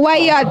 So why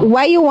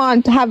you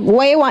want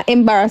to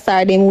embarrass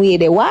her them way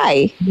there?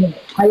 Why? Yeah.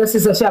 I used to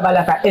say she have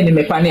like an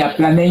enemy pan here,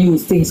 and they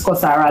use things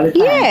cause her all the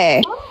time.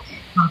 Yeah.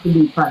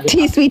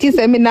 T-Sweetie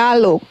said me nah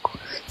look.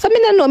 So me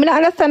don't know, me don't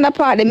understand that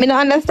part. Me don't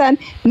understand.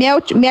 Me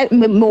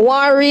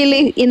want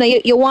really, you know,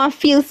 you want to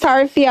feel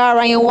sorry for her,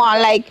 and you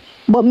want like,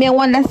 but me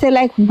want to say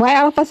like, why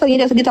all of a sudden you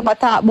just get up and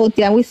talk about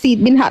it, and we see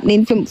it been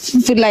happening for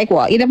like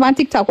what? You never on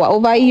TikTok what,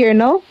 over a year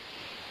now?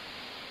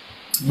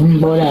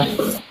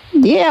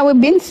 Yeah, we've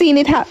been seeing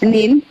it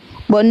happening,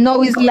 but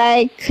now it's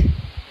like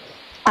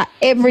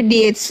every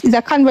day. It's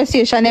a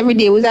conversation every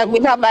day. We have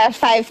a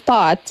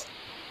 5-part.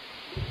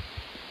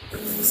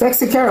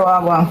 Sexy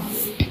Carol,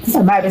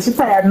 maybe she's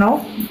tired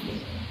now.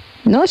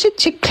 No, she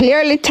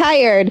clearly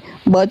tired.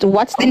 But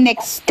what's the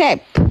next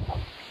step?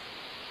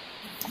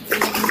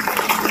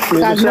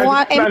 Because me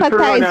want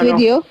empathize with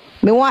you.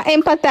 Me want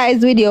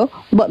empathize with you,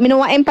 but me don't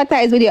want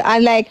empathize with you.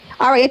 And like,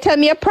 all right, you tell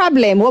me a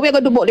problem. What we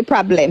gonna do about the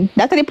problem?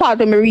 That's the part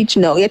where me reach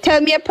now. You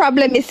tell me a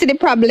problem, you see the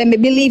problem, me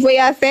believe what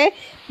you say,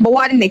 but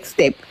what the next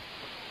step?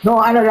 No,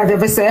 I know that if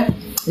you say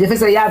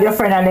you have your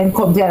friend and then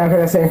come to you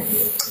and say,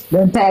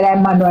 don't tell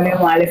that man when they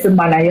want to left him,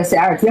 man, and you say,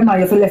 all right, your man,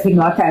 you feel left him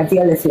no time to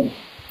you left him.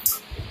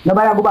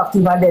 Nobody go back to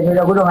him and then you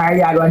go down our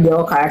yard one day,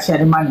 okay, share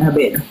the man in the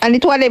bed. And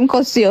it was them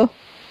cuss you.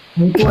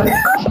 That's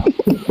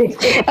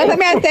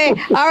what I say.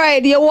 All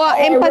right, you want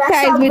to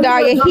empathize with her,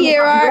 you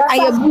hear her,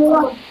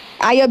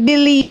 and you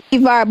believe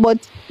her,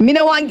 but you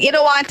don't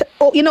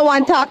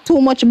want to talk too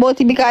much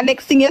about it, because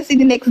next thing you see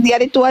the next day,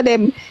 the two of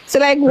them. So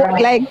like,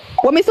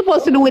 what me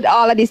supposed to do with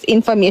all of this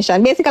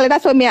information? Basically,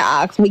 that's what me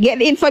ask. We get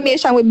the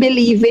information, we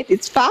believe it,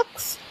 it's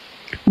facts.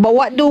 But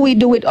what do we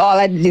do with all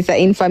of this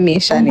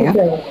information?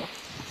 Yeah.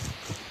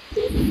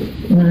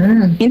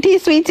 Ain't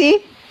it,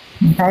 sweetie?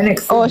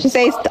 Oh, she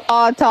says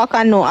all talk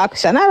and no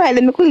action. All right,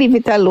 then we could leave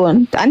it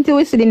alone until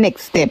we see the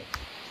next step.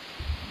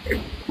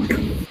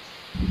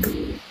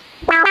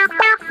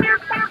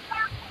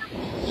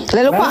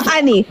 Look for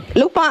Annie.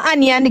 Look for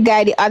Annie and the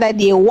guy the other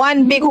day.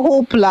 One big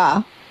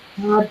hoopla.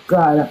 Oh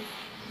God.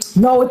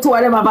 No, two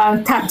of them have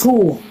a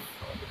tattoo.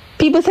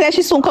 People say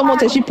she soon come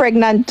out and she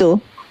pregnant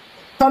too.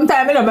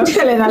 Sometimes, you know, I'm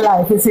telling a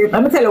lie.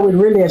 I'm telling you with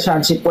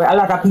relationship where a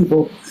lot of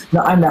people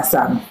don't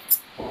understand.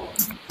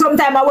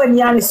 Sometimes when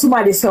you and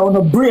somebody say on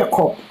a break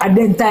up, and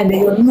then time that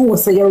you know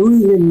say you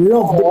really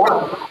love the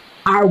person,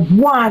 or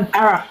want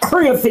or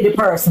crave for the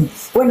person.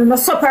 When you not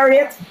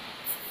separate,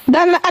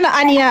 then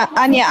Anya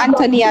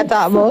Antonia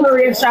talk about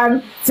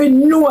separation for you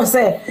know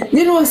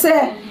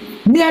say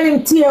me and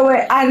him tear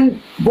away,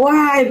 and boy,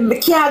 I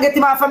can't get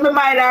him off of my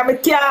mind, or I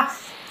can't.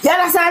 You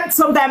understand?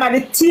 Sometimes I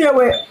tear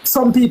away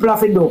some people have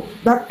to do.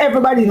 Not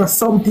everybody knows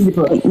some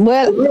people.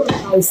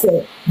 Well, I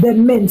say they're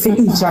meant for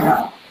each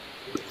other.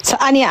 So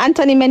Annie and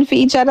Anthony meant for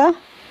each other?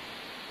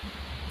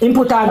 He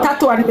put on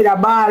tattoo and with a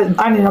ball,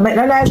 and you know, make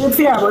no nice with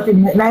fear, but he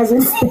make nice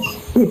with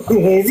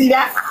see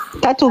that?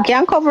 Tattoo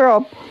can cover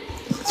up.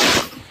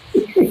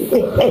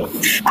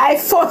 I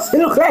first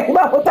look like him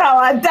put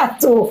on a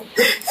tattoo.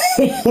 I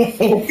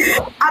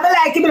mean,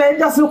 like him, he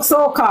just look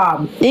so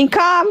calm. He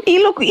calm?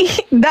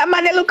 That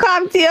man look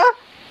calm to you?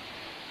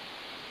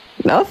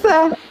 No,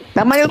 sir.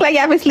 That man look like you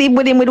have to sleep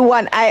with him with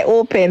one eye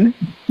open.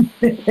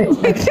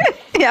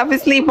 You have to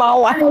sleep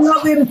on one. And I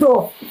love him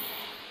too.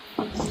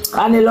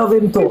 And I love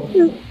him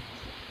too.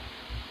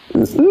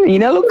 You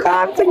know, look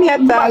calm to me,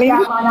 darling.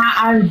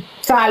 And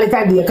call it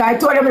a day. Because I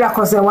told them that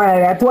because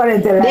I told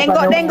them to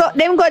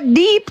them go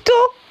deep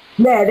too?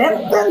 Yeah,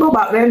 them go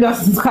back, then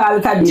just call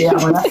it a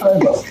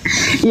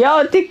day.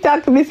 Yo,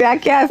 TikTok, me say I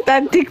can't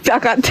stand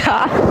TikTok at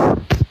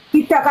all.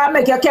 TikTok can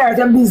make your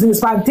character business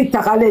from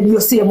TikTok and then you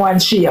see him one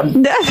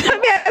shame. That's what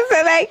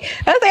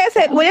I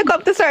said. When you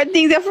come to certain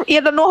things,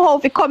 you don't know how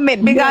to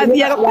comment, because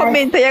you're going to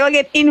comment and you're going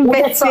to get invested. You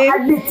get so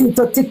addicted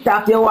to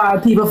TikTok, you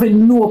want people to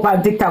know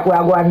upon TikTok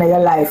where you go in your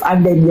life,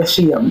 and then you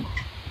shame.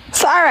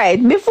 So,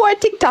 alright, before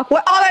TikTok,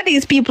 what all of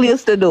these people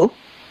used to do?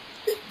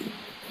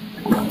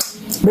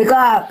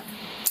 Because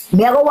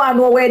they don't want to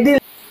know where they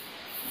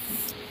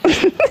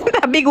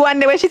a big one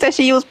there where she said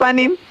she used pan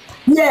him?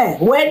 Yeah,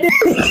 where they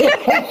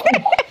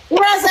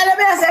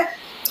I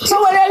say,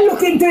 so when they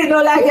look into it,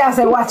 no, like I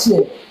say, watch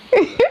it.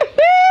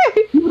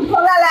 You come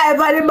alive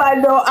and the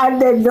man though,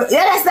 and then, you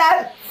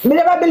understand? Me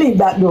never believe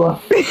that though.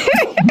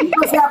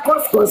 Because they are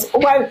cuscus.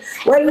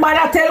 When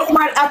man tell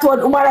woman at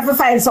one, woman have to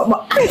find something.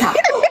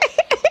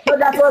 So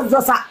that was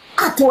just a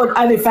at one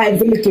and they find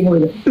for looking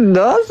with it.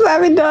 No,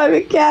 so we don't,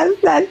 we can't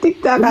stand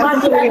TikTok. Man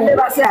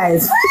never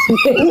says.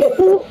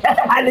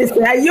 And they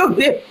say, are you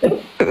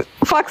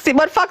Foxy,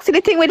 but Foxy, the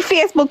thing with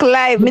Facebook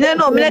Live, me don't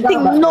know, me don't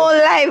think no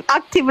live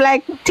active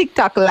like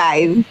TikTok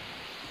Live.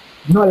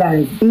 No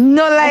live.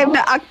 No live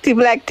not active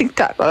like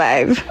TikTok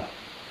Live.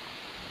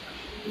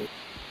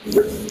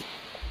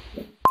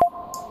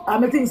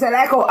 I think say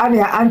like how Annie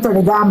and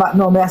Anthony gone back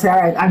now, me I say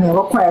alright, Annie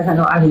go quiet and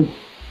now Annie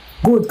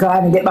good cause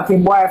Annie get back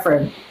in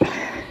boyfriend.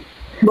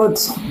 But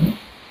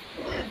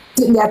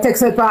they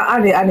text it for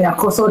Annie and I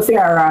cuss out for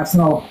her ass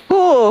now.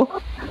 Who?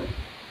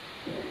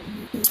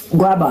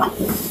 Guaba.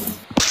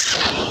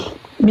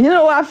 Me don't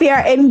know what for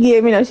her end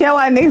game, you know. She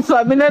want next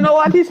one. Me don't know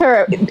what is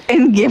her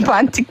end game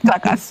on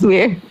TikTok, I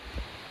swear.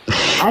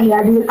 Annie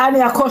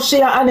a cuss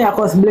she and Annie a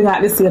cuss bling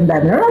at the same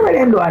time. Remember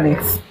them do Annie?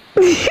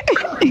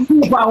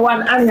 For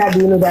one Annie a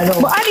deal with that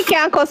now. But Annie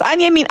can't cuss.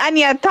 Annie mean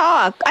Annie a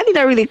talk. Annie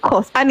don't really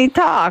cuss. Annie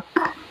talk.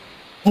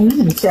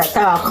 She a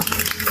talk.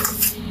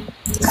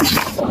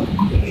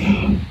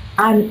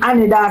 And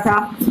Annie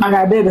daughter and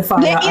her baby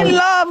father. They're in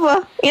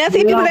love. You know,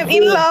 see people them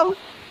in love.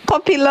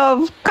 Puppy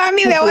love.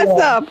 Camilla,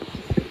 what's up?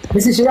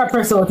 This is she got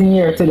press out in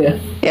here today.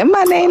 Yeah,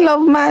 man, they in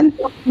love, man.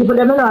 People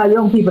them know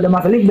young people them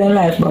have to live their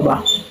life,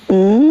 Baba.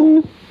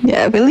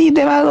 Yeah, believe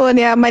them alone,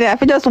 yeah, man. You have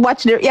to just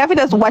watch it. You have to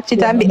just watch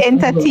it and be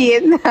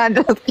entertained and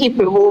just keep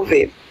it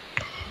moving.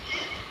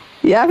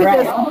 You have to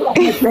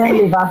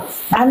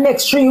just. And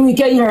next 3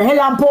 weeks you hear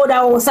hell and powder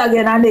house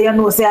again and then you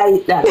know say I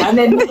eat that. And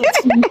then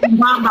next week you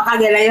come back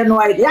again and you know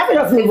I eat. You have to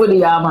just live with the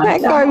man.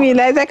 Like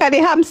Carmela, it's like a the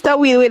hamster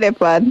wheel with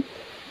it, man.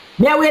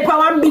 Yeah, wait for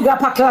one bigger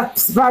pack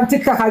from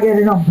TikTok again,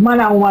 you know.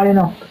 Man and woman, you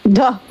know.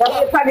 Duh.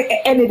 Wait for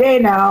any day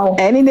now.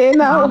 Any day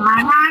now. Na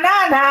na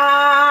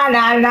na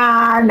na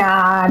na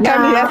na na.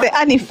 Camilla say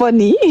Annie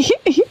funny.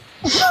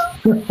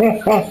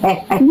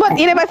 But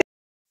you never say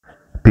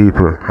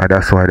People, and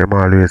that's why them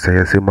always say,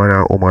 you see, man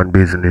and woman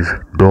business,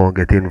 don't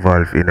get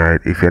involved in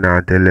it. If you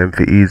not tell them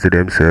to ease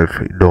themselves,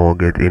 don't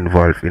get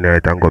involved in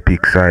it and go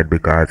pick side,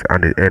 because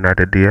at the end of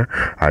the day,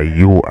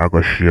 you are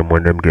going to shame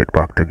when them get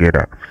back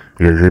together.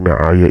 You see me,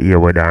 how you hear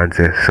what the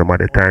answer, some of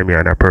the time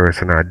you're in a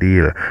personal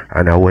deal,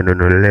 and when you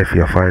left,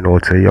 you find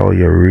out, say, yo,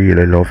 you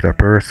really love the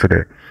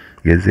person.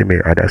 You see me,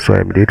 and that's why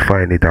I did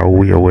find it a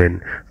way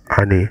when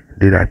Annie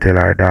did I tell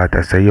her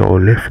daughter, say, yo,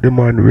 left the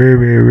man,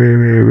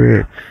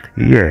 way.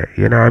 Yeah,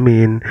 you know what I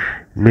mean?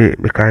 Me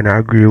kind of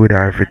agree with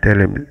her if you tell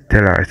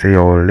her, say,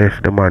 yo,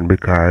 left the man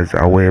because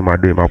away I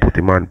do him, I put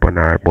him on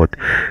her. But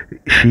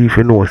she, if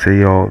you know, say,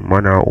 yo,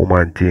 man and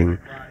woman thing,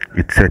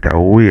 it's set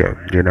away.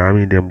 You know what I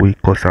mean? Them we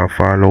cuss and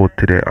fall out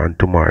today and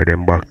tomorrow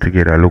them back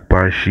together. Look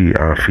on she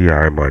and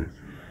fear her, man.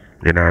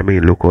 You know what I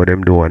mean? Look how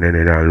them do and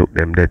then look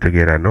them there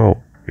together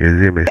now.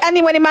 You see me?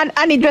 Annie when the man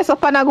Annie dress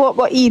up and I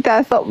go eat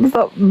or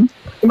something.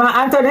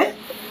 Ma Anthony?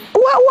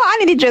 What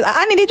Annie did dress?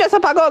 Annie did dress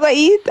up and go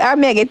eat? Or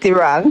may I get it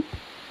wrong?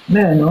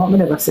 No, I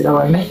never said that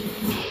one.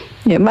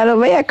 Yeah, man,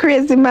 over here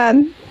crazy,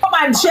 man. Come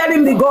on, share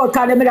him the goat,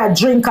 because they made a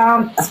drink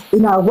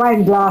in a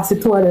wine glass,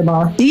 it told them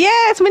out.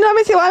 Yes, me know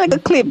me see one little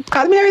clip,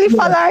 because me don't really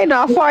follow her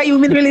enough for you,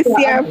 me really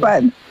see her,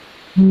 but.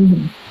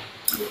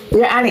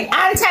 Yeah,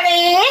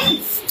 Anthony!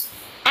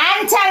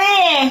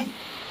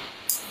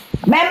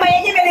 Remember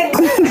you give me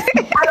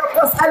the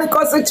I don't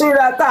cause the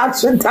children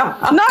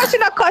talk. No, she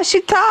not cause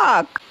she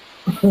talk.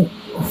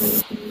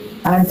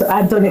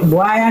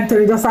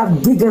 Anthony just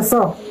have bigger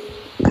stuff.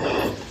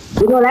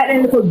 You know, like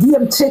that little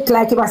game trick,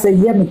 like if I say,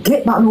 yeah, me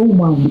get back no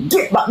woman.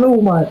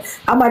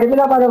 I'm at the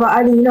middle of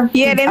Annie, you know.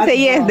 Yeah, then say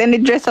yes, then they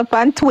dress up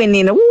and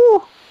twinning.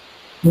 Woo.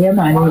 Yeah,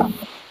 man.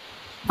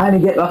 Annie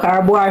get back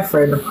her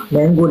boyfriend,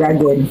 then good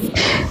again.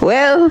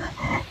 Well,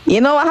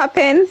 you know what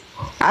happened?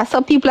 I saw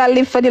people that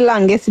live for the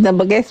longest, you know,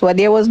 but guess what?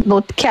 There was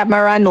no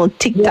camera, no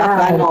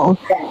TikTok, no.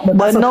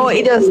 But no,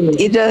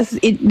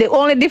 the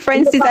only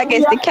difference is I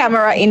guess the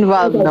camera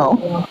involved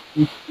now.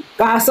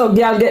 So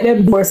girl get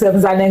them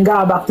themselves and then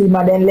go back to him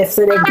and then left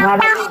so they go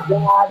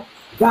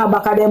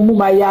back at them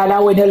mama yard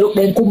and when they look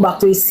then come back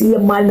to the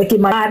same man, make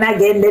him man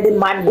again, then the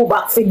man go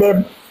back for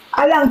them.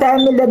 A long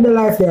time they live the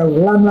life there.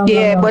 Long.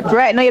 But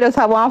right now you just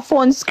have one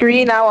phone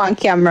screen and one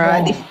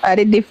camera at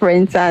the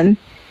difference, and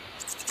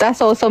that's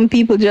how some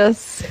people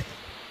just.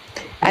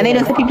 And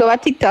then some people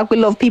at TikTok, we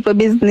love people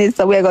business,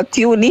 so we're going to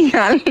tune in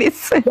and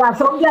listen. Yeah,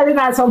 some girl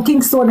in some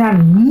Kingston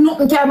and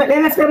nothing can make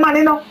them left them man,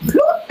 you know.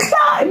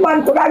 Look,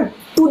 man could have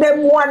do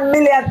them 1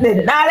 million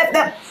then. Now left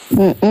them.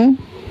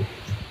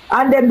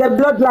 And then the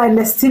bloodline,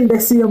 they still the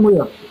same way.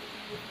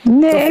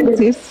 They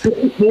exist.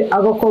 I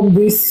go come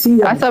this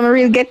year. And some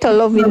real get to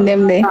loving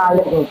them there.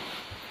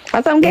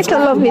 And some get to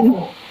loving.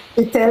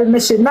 She tell me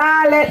she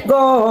not let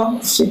go.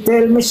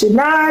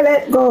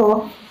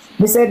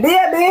 Me say,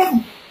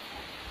 baby.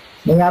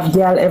 They have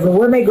girl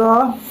everywhere me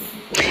go.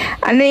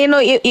 And then you know,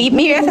 you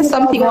say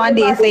something one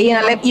day, say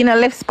you know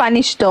left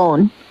Spanish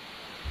Town.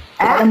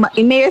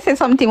 You may say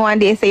something one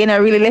day, say you know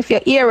really left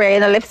your area, you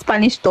know left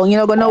Spanish Town, you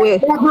know go nowhere.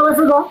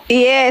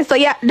 Yeah, so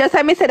yeah, that's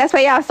why I say that's why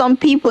you have some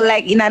people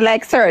like in a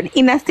like certain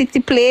inner city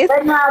place,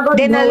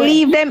 they not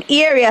leave them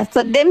areas,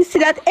 so them see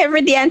that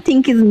every day and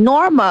think is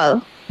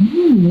normal.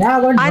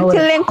 Until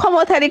then come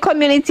out of the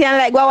community and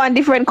like go one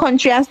different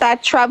country and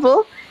start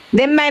travel,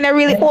 they might not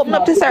really open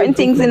up to certain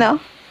things, you know.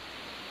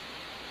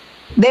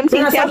 Them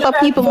things here so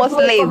people must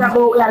live.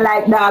 We are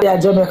like that. We are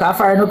Jamaica.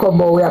 Far no come,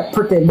 but we are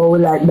pretend, but we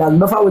like that.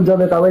 Not for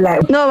Jamaica, we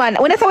like. No man,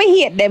 when I say we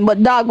hate them,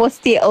 but dog must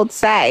stay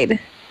outside.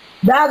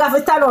 Dog have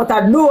to stand out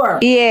the door.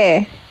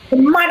 Yeah.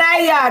 Man I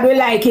yard, we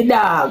like it,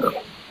 dog.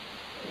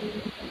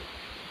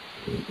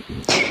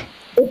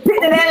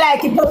 People they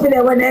like it up in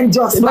there when they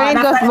just born. When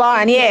just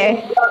born,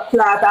 yeah.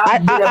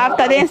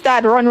 After they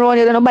start run,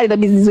 nobody the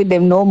business with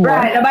them no more.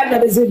 Right, nobody the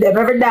business with them.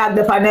 Every dog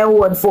they on their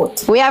own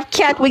foot. We have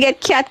cat, we get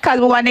cat because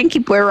we want them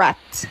keep with rat.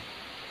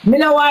 Me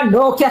no want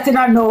no cat in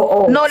a no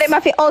house. No, them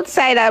have to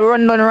outside and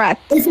run down rat.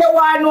 If you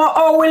want know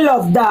how we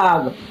love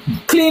dog,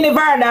 clean the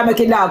veranda, make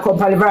a dog come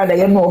from the veranda,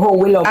 you know how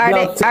we love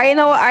dog.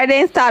 Are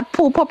they start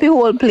poop up the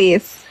whole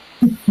place?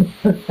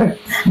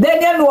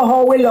 Then you know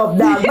how we love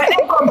them. But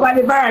they come from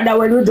the veranda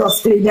when we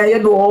just clean, you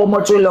know how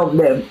much we love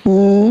them.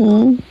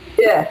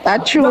 Yeah.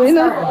 That's true, you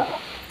know.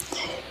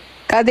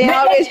 Because they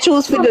always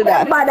choose to do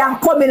that. But I'm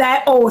coming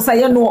like house and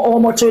you know how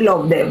much we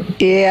love them.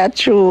 Yeah,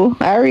 true.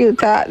 I really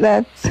thought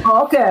that.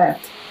 Okay.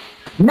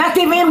 Not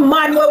even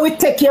man where we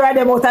take care of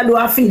them out and do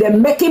and feed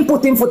them. Make him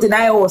put him foot in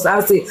our house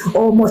and say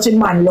how much a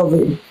man love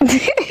him.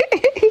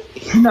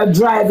 Not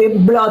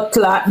driving blood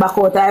clot back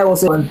out of our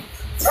house. But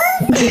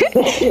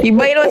you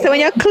know, so when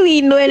you're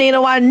clean, though, you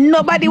don't want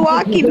nobody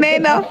walking there, you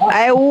know.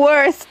 I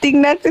worst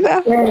thing that, you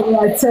know. Yeah,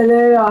 I tell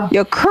you.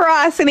 You're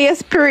crossing your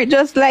spirit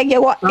just like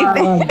you're walking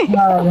there.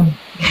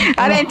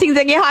 And then things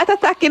like your heart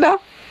attack, you know.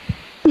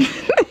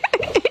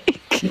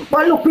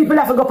 But look, people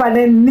have to go up on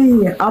their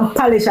knee and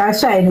polish and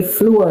shine the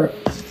floor.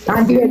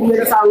 And then you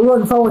just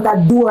run from out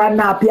a door and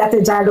now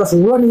Peter John just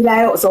run in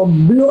like so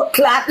blood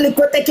clot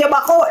liquid take you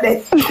back out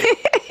there.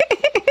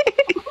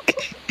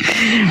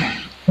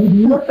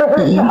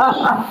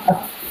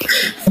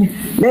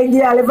 Then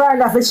you have the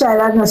for shine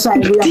and no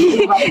shine.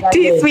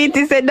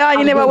 Sweetie said, no,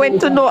 you never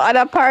went to no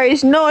other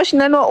parish. No, she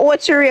don't know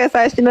what she is,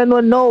 and she don't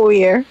know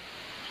nowhere.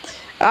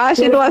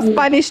 She know a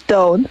Spanish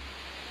town.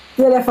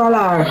 Exactly,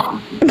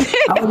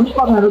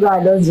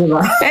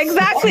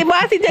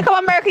 but if you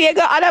come America, you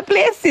go other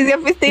places.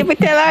 If you stay, if you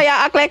tell her, you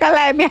act like a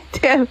lie, me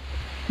tell.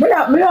 Me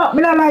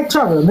not like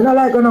travel. Me not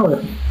like going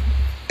nowhere.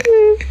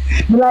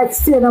 Me like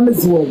staying on my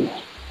zone.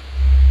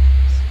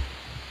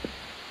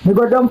 Me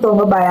go downtown,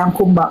 go buy and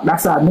come back.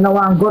 That's all. Me no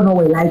want to go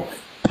nowhere like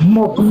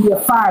more be a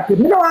far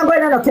people. Me no want to go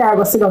in no car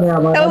go sit down here.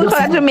 Tell us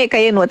about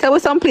Jamaica, you know. Tell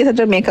us some place in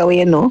Jamaica where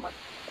you know.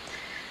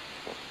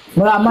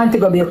 Well, I'm meant to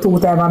go be a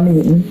 2-time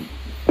meeting.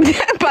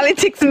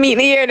 Politics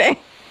meeting here then.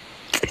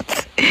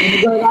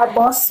 You go in that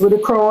bus with the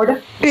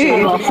crowd.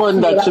 I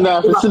fun that. She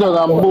not sit down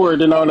and bored.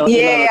 You know,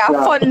 yeah, I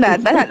fun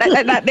that.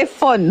 That's the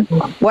fun.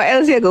 What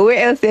else you go?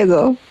 Where else you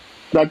go?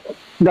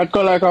 That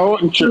go like a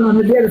hunting trip.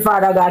 The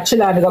Babyfada got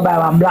chill and go buy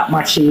one black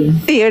machine.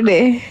 Here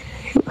there.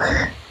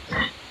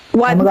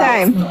 One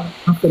time.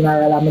 I'm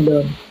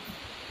done.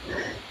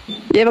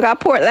 You ever got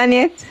Portland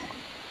yet?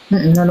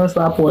 No, it's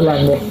for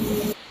Portland yet.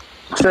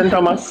 St.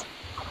 Thomas.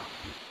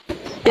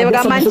 You ever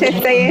got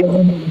Manchester yet?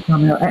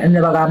 I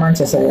never got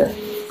Manchester yet.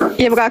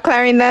 You ever got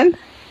Clarendon?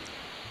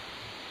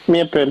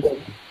 Maple.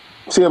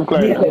 Same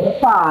Clarendon. You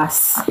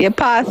pass. You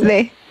pass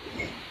there.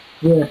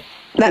 Yeah.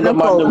 That no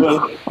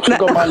Mandeville. You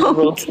go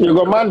Mandeville. You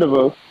go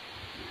Mandeville.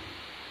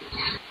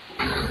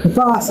 You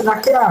pass in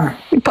a car.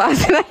 You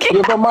pass in a car.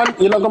 You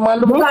go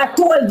Mandeville. I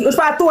told you. It's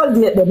what I told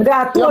you. I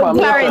told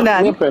you.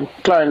 Clarendon. Maple.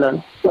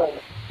 Clarendon.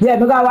 Yeah, I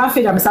got one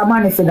funeral. It's a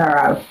money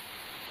funeral.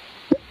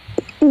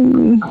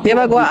 You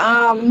ever go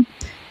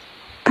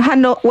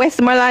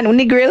Westmoreland,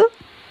 Negril?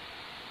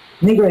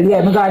 Negril, yeah,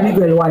 I got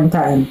Negril one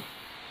time.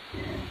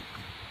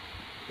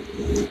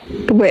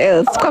 Where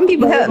else? Come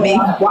people help me.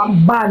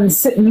 One band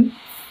sitting.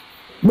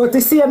 But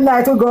the same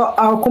night we go,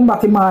 I'll come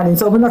back in the morning,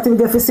 so we're not even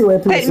get to see where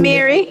place. St.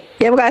 Mary?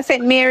 You ever got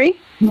St. Mary?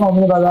 No, I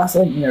never got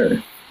St.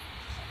 Mary.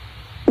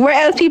 Where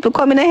else people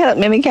coming to help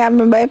me? I can't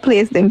remember a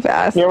place them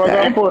fast. You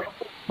ever go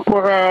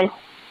Port Royal?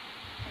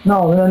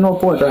 No, we don't know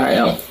Port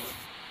Royal.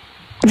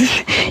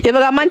 You ever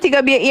got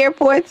Montego Bay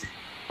Airport?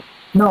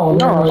 No,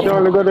 you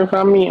only go there for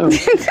a meeting.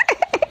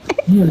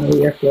 You know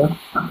the airport.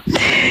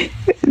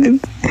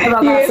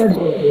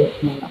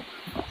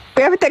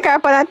 We have to take her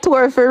up on a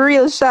tour for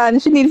real, Sean.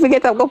 She need to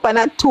get up on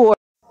a tour.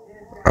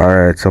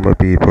 Alright, some of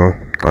people.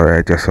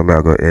 Alright, just some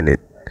I go in it.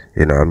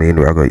 You know what I mean?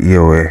 We go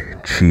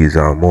Ewe, Cheese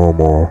and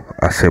Momo,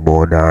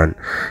 Shebada,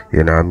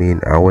 you know what I mean?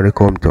 And when it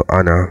come to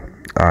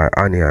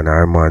Annie and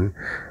her man,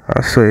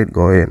 I saw it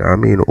going. I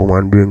mean,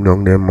 woman bring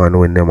down them man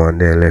when them man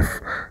they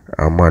left.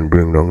 A man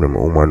bring down them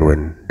woman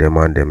when them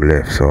man them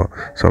left. So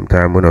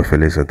sometimes we don't feel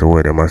listen to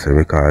what them say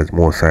because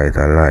most sides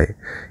are lie.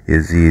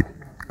 You see it.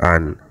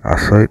 And I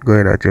saw it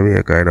going at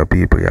Jamaica, you know,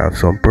 people. You have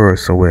some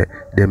person where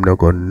them not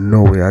go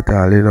nowhere at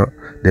all, you know.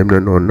 Them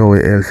don't know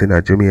nowhere else in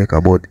a Jamaica,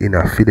 but in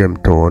a feed them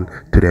town,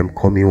 to them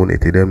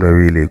community, them not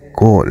really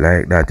go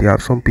like that. You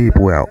have some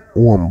people who are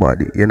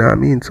homebody, you know what I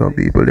mean? Some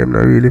people, them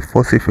not really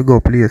fussy if you go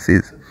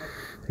places.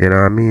 You know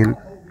what I mean?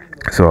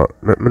 So,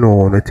 let me know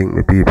what you think,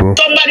 me people.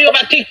 Somebody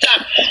over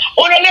TikTok.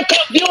 On the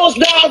confused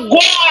dog, go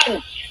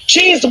on.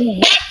 She's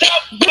butter,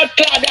 blood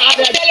clot,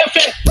 I tell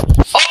you,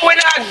 oh, when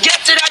I get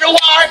to the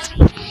war,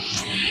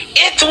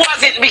 it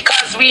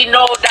we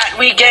know that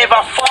we gave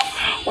a fuck.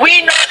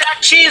 We know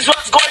that cheese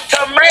was going to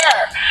rear.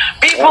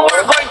 People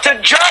were going to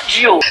judge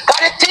you.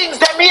 Got the things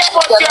that me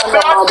about your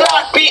blood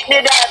clot beat me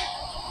then.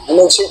 And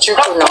then she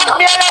tripped Don't put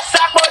me on a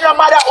sack about your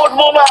motherhood,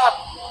 mama.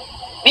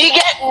 Me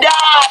get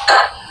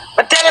dark.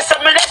 But tell you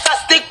something, let's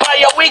stick by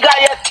your wig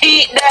and your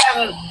teeth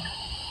them.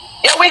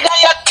 Your wig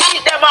and your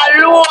teeth them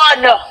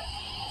alone.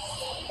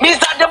 Me's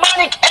a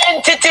demonic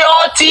entity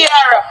out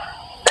here.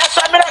 That's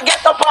why I don't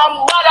get up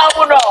and bother,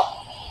 you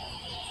know.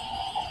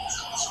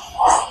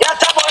 You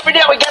talk about every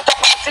day we get up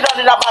and sit down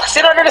in the box.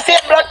 Sit down in the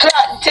same blood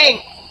clot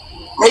thing.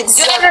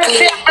 Sit down in the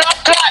same blood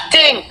clot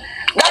thing.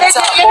 That is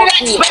what you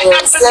didn't expect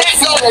them to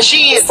take no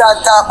cheese.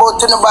 Start talking about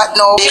to nobody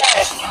now.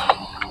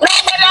 Yeah. No,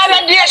 but all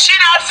of this, she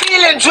not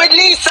feelings with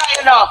Lisa,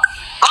 you know.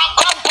 I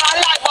come to her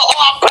life, but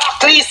I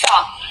block Lisa.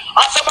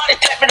 And somebody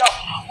take me down.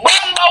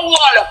 Bamba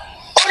wall.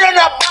 You're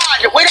not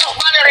bad without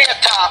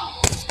moderator.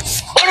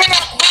 You're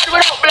not bad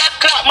without blood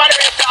clot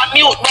moderator and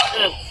mute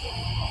button.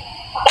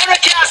 You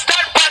can't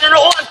stand pan on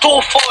your own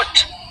 2 foot.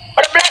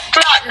 But the blood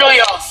clot do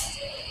you.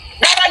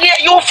 That again,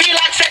 you feel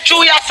like say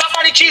you are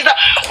somebody cheese.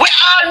 We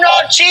all know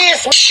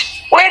cheese.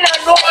 We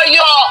don't know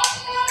you.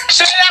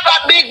 So you have a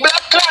big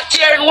blood clot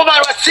here and woman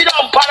will sit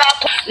down pan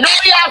up. No,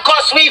 you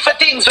cause we for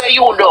things where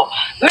you do.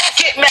 Make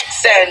it make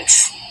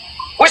sense.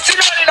 We sit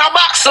down in a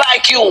box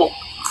like you.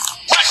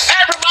 But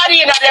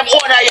everybody in them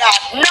own yard,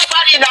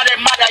 nobody in them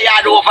mother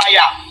yard over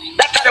here.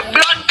 That's the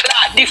blood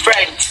clot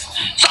difference.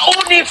 So who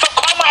need to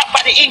come up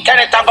on the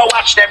internet and go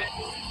watch them?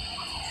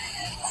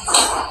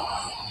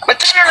 But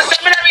tell her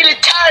I'm not really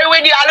tired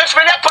with you. I left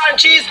me up on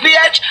cheese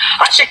page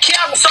and she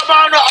came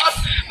somehow up.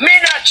 Me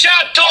not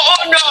chat to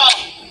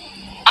no.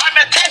 I'm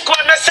a take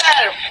one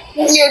myself.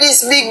 Hear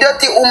this big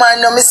dirty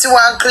woman now, me see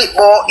one clip,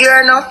 but you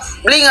know,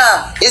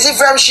 Blinger, is it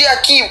from she a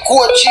keep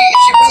cold, she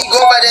big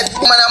over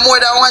the woman more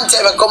than one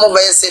time I come over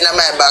and say in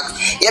my back.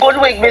 Yeah. Good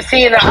week, me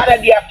seeing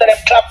another day after them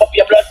clap up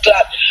your blood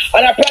clot.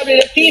 And I probably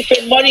the thief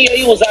in money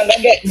you use and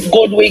I get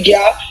good wig,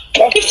 yeah.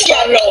 Dan,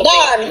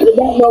 you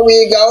don't know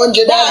we got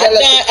 $100.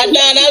 And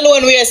Dan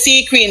alone we a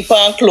sequin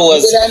pan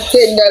clothes. $110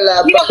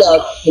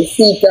 the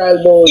feet all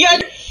about.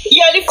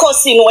 You're the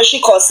cussing what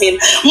she cussing.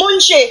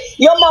 Munchie,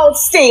 your mouth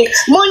stink.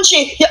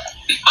 Munchie,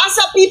 as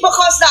a people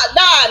cuss that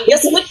Dan. You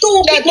see me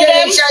two people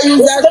them. Use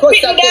that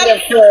cuss up to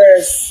the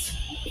first.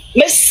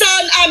 My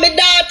son and my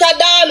daughter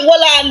Dan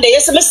Holland.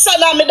 You see my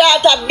son and my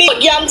daughter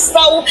big gangster.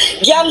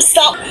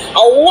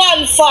 And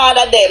one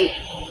father them.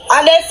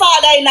 And their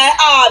father in the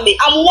army.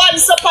 And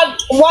once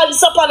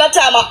upon a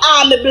time an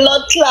army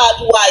blood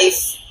clot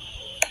wife.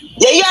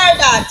 You hear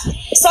that?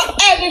 So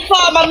every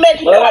farmer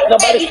medical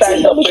nobody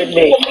stands up with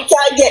me. We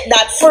can't get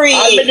that free.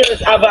 All me do is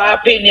have an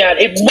opinion.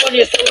 If money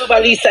is over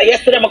Lisa,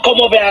 yesterday I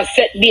come over and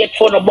set date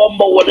for the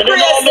bumbo one. You know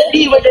how me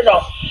deal with it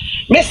now.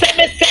 Me set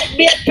date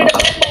for the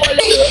bumbo one.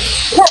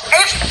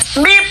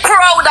 Be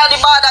proud of the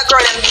bad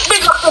girl and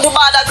big up to the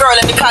bad girl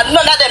because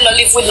none of them no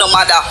live with no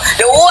mother.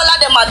 The whole of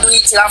them are do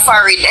it in a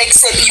foreign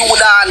except you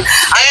Dan.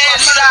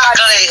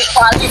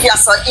 And live here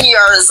for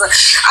years.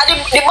 And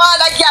the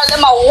bad girl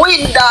them a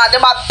win down.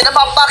 Them a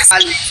box.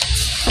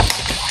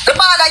 The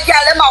bad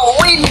girl them a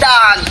win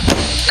down.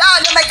 Dan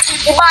you make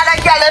the bad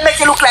girl they make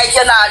you look like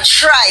you're not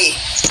try.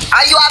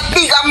 And you are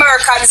big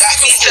American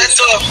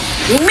citizen.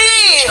 Me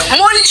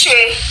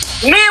Munchie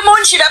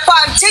the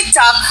on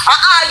TikTok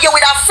I argue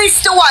with a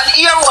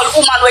 51-year-old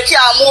woman who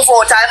can't move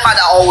out of her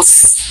mother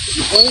house.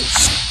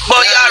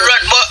 But you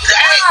run, but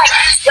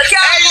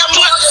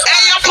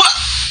you put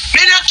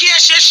me not care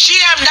she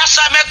shame, that's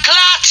why I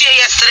clocked you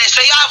yesterday. So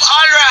you have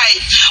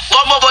alright.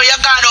 But you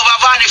gone over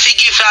Vanny if you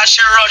give her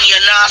she run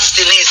your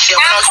nastiness, you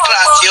not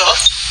class you.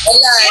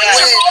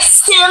 Munchie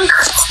stink.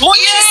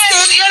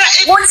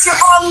 Munchie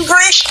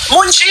hungry.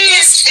 Munchie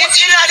it's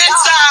in the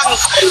song.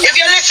 If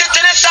you listen to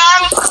the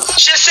song,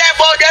 she say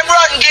about them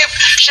run gift.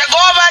 She go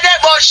over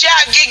there but she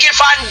a give gift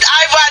and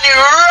Ivan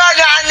run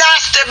a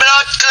nasty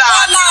blood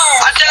clot.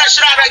 Until I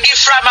should have a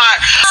gift from her.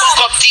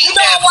 Fuck up team.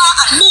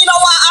 Me no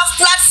want have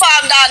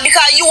platform Dan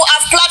because you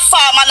have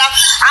platform and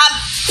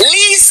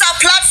Lisa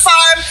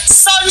platform,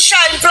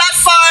 Sunshine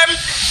platform.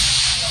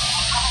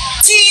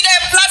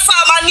 Them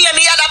platform and name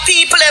me other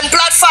people in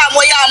platform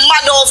where you're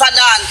mad over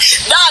Dan.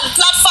 Dan,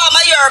 platform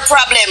are your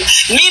problem.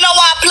 Me no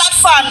want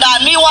platform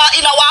Dan. Me want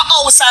in our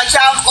house and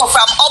can go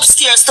from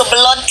upstairs to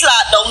blood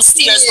clot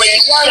downstairs. Yeah,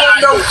 you don't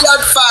know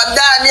platform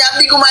Dan. You're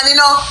a big woman, you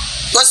know.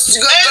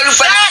 Exactly.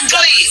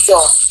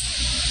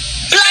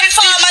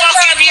 Platform are your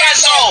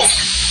problem.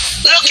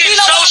 Look at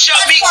social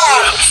media.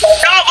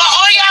 No, but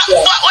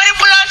what the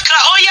blood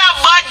clot? Oh yeah,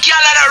 bad girl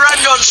that run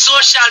down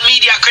social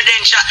media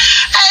credential.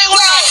 Hey,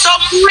 we have some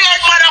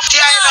weird man up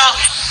there, you know.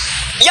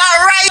 Your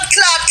right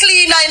clot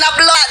cleaner in a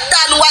blood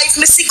Dan wife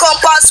me see come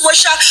on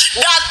social.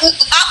 Dan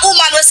a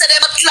woman we say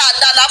them clot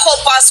Dan a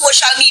come on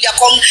social media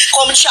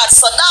come chat.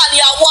 So Dan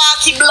you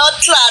walkie blood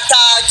clot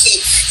talkie.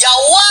 You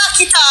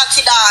walkie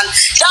talkie Dan.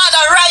 Dan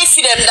a right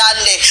for them Dan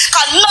there.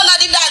 Cause none of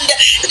the Dan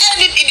there.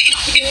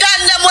 The Dan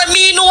them when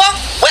me know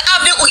we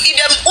have the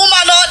them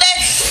woman out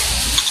there.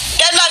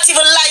 They not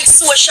even like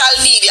social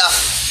media.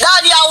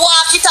 Dan you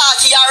walkie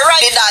talkie, you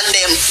than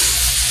them.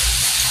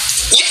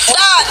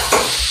 Dad,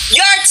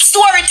 your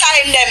story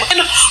time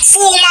them.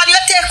 Fool man, you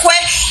take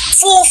away.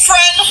 Fool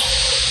friend.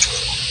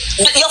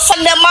 You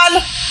find them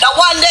man. That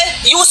one day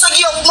you used to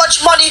give much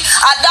money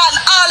and then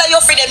all of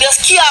your freedom you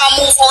can't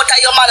move out of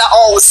your mother's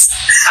house.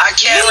 I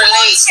can't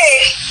relate.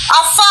 A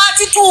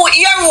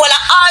 42-year-old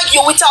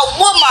argue with a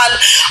woman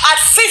at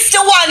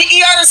 51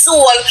 years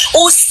old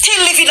who still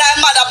live in her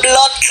mother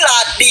blood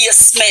clot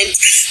basement.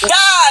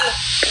 Dan,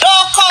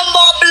 don't come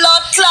about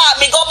blood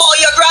clot. Me go about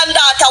your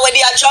granddaughter with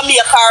the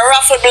Jamaica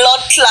raffle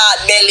blood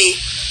clot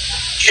belly.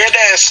 Yeah,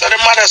 there. So the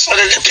mother saw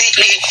the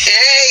picnic.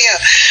 Hey,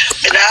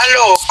 and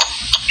hello.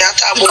 Go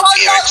down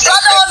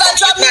to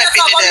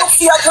Jamaica and look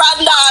for your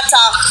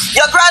granddaughter.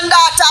 Your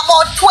granddaughter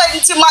about 20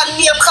 man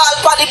name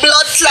called for the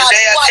blood clot. They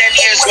are 10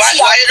 years.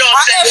 Why you don't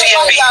send for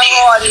your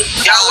picnic?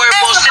 Y'all were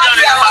posted on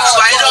the box.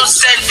 Why you don't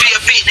send for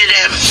your picnic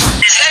them?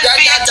 Send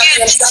for your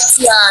kids.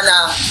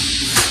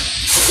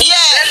 Yeah,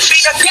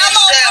 the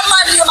amount of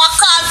money you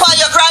call for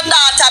your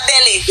granddaughter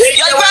belly.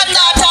 Your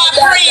granddaughter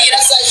breed.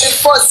 That's why she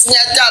first me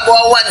a talk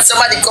about when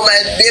somebody come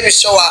at baby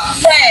shower.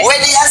 Yeah. When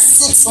they are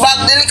 6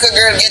 back, the little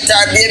girl get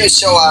her baby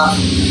shower.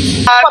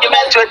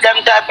 Argument with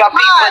them type of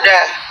people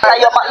there.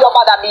 Your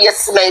mother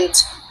basement.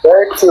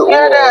 Yeah,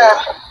 there.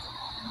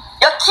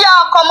 You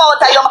can't come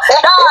out of your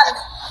dad.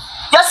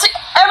 You see,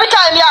 every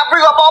time you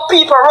bring up how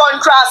people run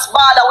cross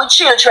border with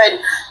children,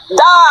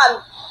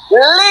 Dan,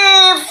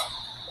 leave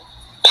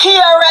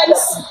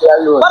parents.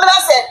 What I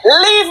say?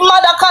 Leave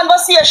mother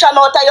conversation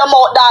out of your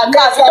mouth, Dan.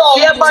 Cause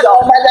Yeah, but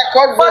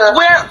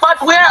where are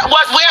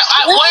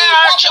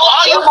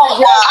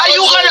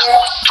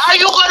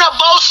you gonna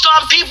boast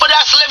on people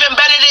that's living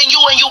better than you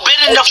and you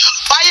been in the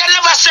why you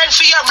never send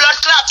for your blood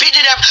clot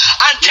pity them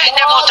and take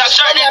them out of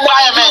certain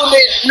environment?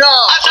 No.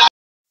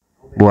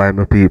 Boy,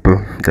 my people,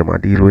 them a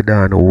deal with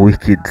that, no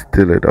wicked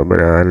still, I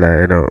mean,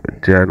 like, you know,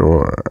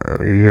 Jano,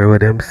 you hear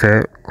what them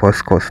say?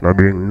 Cuss no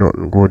bring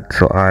nothing good,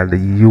 so all the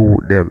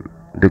youth, them,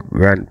 the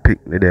grand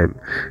picnic, them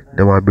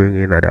a bring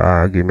in the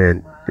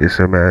argument. You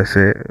see me, I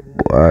say,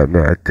 boy,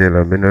 I tell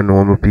them, I don't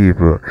know my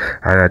people,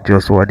 and I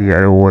just what the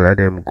whole of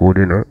them good,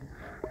 you know,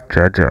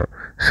 Jaja.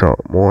 So,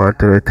 I want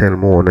to tell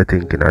more what I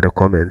think in the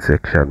comment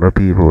section, my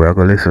people, we are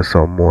going to listen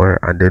some more,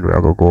 and then we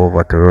are going to go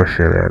over to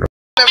Rosealee, you know.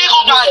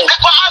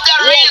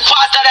 Real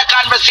part of the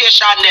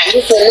conversation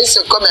there.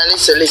 Listen, come here,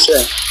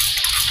 listen.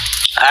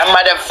 Her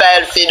mother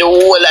filed for the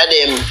whole of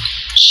them.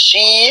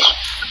 She,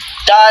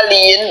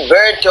 Darlene,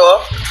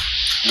 Berto,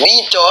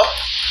 Vito,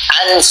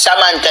 and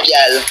Samantha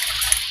girl.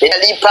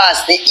 They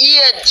passed the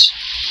age.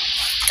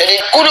 So they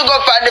couldn't go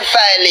for the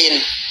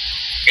filing.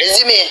 You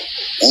see me?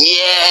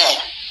 Yeah.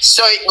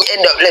 So it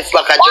end up left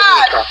back at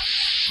Jamaica.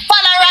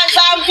 Tolerance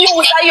and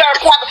views are your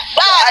problem.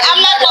 Dad,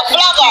 I'm not a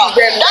vlogger.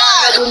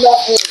 Dad.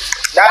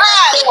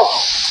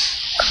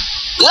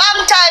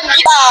 Long time,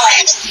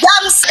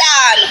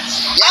 youngster.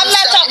 I'm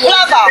not a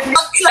vlogger.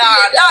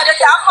 Dad, you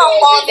can't come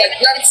on.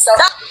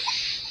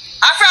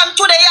 And from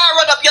today, you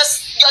run up your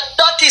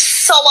dirty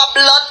sour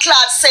blood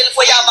clot self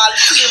for your man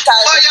 3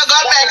 times. Oh, you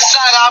got back,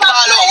 Sarah,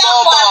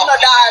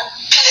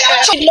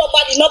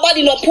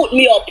 Nobody no put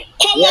me up.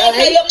 Come on,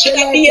 you make a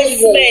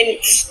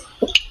basement.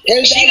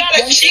 She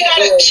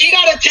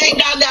gotta take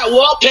down that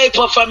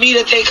wallpaper for me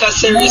to take her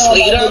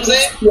seriously. You know what I'm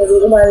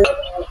saying?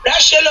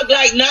 That shit look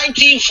like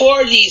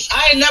 1940s.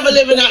 I ain't never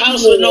lived in a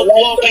house with no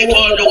wallpaper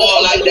on the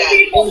wall like that.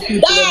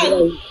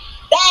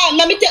 Dan,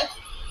 let me tell.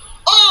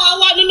 Oh, I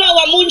want to know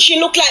what Munchie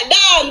look like.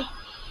 Dan,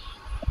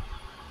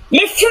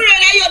 me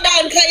afraid of you,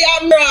 Dan, because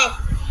you're rough.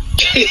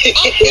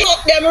 I put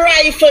up them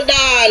rifle,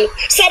 Dan.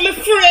 So I'm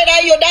afraid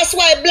of you. That's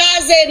why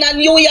Blazen and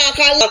New York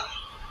are.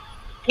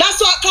 That's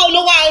what count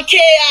the world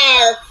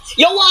care.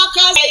 You walk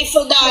a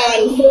rifle,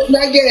 Dan.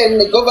 Again,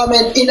 the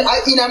government in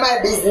my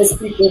business,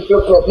 people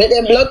look up. Let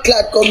them blood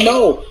clot come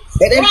now.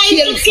 Let them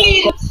kill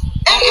some.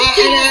 And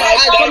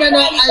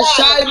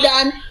Charlie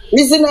Dan,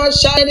 listen how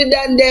Charlie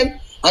Dan them.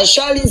 And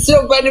Charlie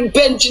still got the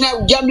pension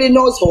of gambling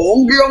house for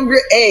hungry.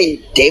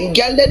 Hey, them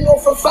girl they know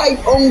for fight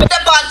hungry. The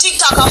on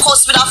TikTok a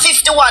house with a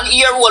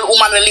 51-year-old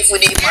woman will live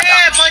with him.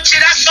 Yeah, but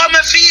that's how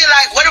I feel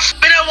like. What if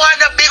I don't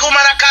want a big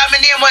woman to call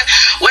me name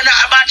when I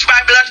match my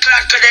blood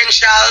clot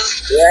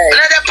credentials?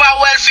 Right. Let them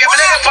on welfare, let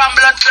them on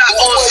blood clot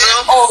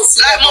also.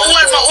 Like my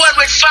one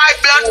with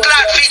 5 blood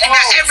clot feeding me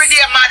every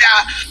day,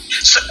 mother.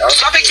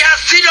 So we can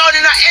sit down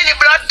in any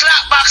blood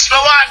clot box if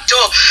I want to.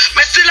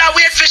 I still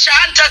wait for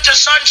Shanta to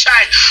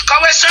sunshine. Because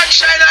when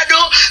sunshine I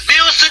do, we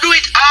used to do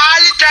it all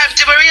the time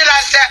till we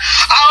realize that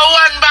our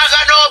one bag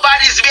of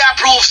nobody's we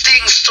approve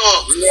things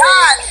too.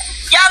 Dad,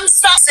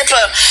 youngster,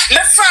 simple.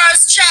 My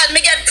first child,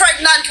 me get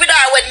pregnant with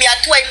her when me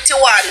at 21.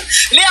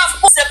 Me have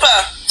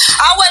simple.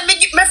 And when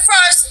me get my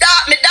first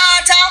my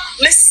daughter,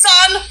 my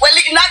son, well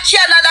in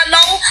Canada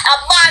now, a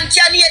born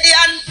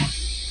Canadian.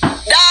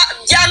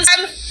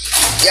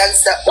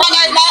 Youngster. One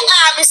in my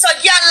army, so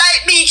girl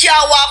like me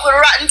can't walk with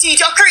rotten teeth.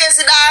 You're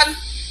crazy, Dan.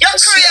 You're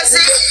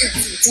crazy.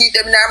 Teeth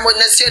them now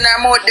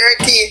more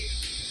dirty.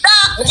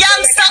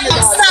 Youngster,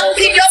 stop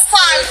picking your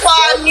fall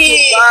for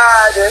me.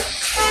 You're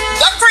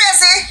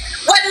crazy.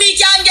 When me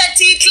can get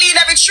teeth clean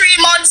every 3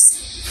 months,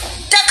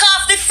 take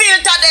off the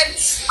filter then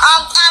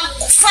and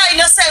find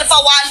yourself a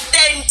one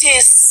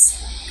dentist.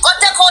 Go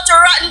take out the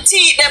rotten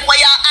teeth them where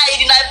you're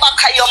hiding in the back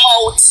of your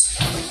mouth.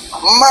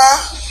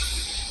 Ma.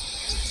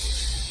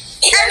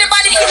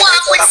 Anybody who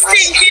walk with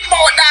stinking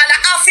mouth, Dana,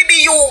 have to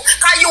be you,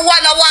 because you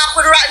want to walk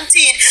with rotten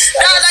teeth.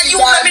 Dana,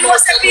 you let me know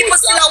say people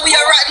still have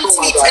wear rotten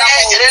teeth.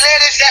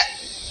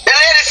 The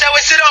lady said we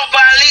sit down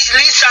for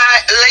Lisa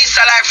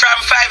like from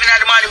 5 in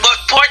the morning, but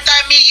poor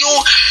time me, you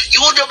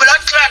the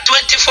blood clot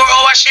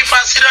 24-hour shift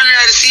and sit down in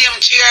the same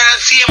chair and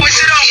same. We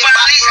sit down for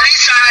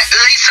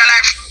Lisa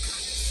like.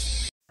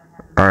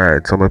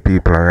 Alright, some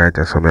people alright,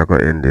 so I'm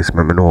going to end this.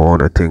 I know how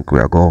to think we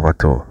are going over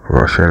to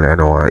Rosealee. I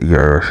know I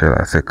hear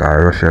Rosealee. I say,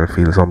 Rosealee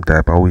feel some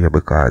type of way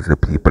because the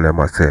people them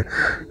say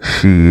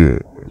she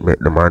make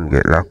the man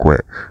get locked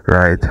wet,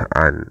 right?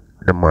 And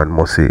the man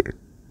must say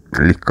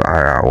lick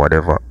her or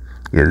whatever.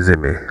 You see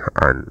me?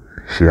 And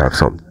she have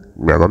some.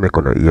 I'm going to make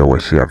her hear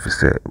what she have to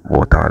say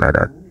about all of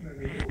that.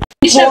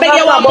 You should beg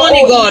your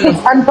money gone.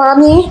 And for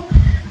me,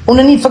 you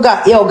don't need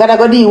forget, yo, gotta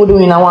go deal with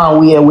doing a one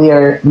way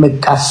where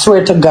I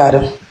swear to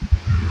God.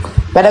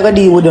 Gotta go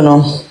deal with you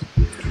know.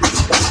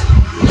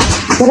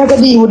 Gotta go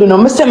deal with you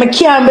know. I say I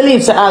can't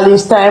believe so all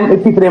this time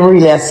if people them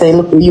really say,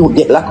 look, you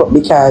get locked up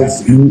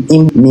because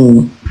in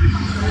me.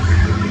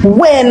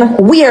 When,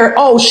 where,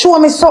 oh, show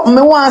me something,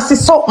 I want to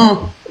see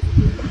something.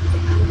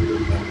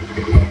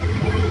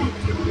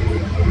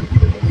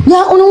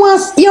 Yeah, I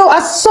want, yo, I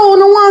saw, I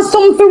want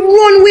something to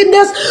run with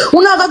this.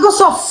 We're not gonna go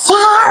so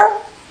far.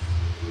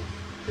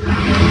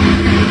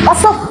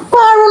 That's so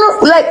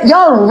far, like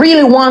y'all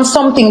really want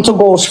something to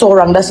go so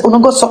wrong. That's wanna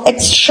go so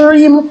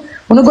extreme.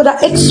 Wanna go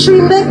that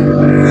extreme there?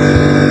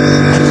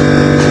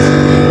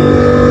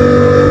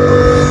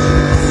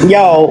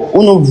 Yo,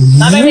 wanna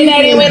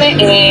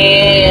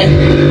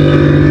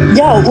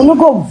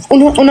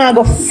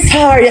go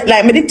far.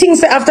 Like me the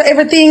things after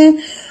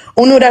everything,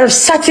 that are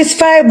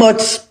satisfied,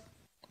 but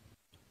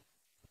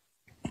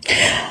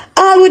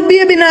all with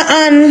baby now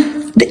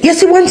and you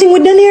see one thing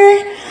with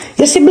Daniel?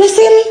 You see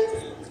blessing?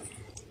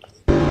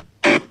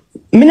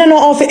 I don't know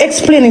how to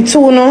explain it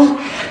too, no?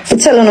 For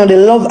telling you the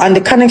love and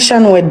the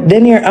connection with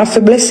Daniel after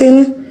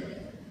blessing.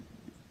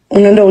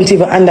 And I don't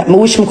even and that. I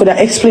wish I could have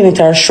explained it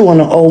or shown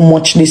how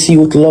much this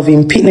youth love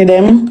him pitney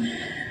them.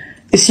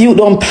 This youth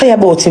don't play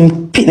about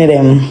him pitney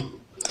them.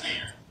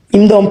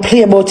 Him don't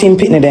play about him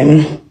pitney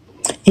them.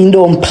 Him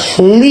don't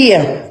play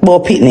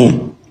about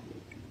pitney.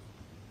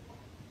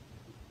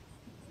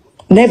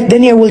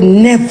 Daniel will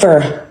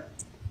never.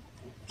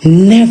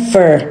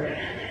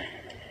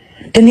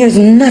 Daniel's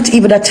not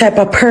even that type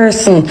of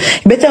person.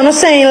 But I'm not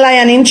saying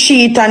lion in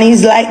cheat and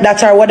he's like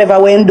that or whatever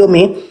when do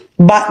me.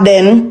 But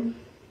then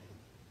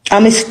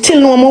I'm still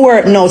know my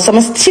work now, so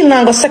I'm still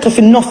not gonna settle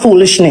for no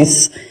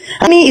foolishness.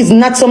 I mean, it's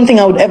not something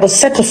I would ever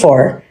settle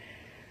for.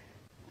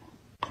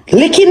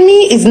 Licking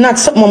me is not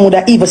something I would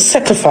ever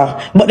settle for.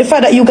 But the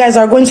fact that you guys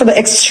are going to the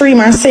extreme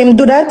and saying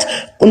do that,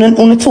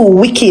 on too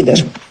wicked.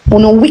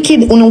 Wicked.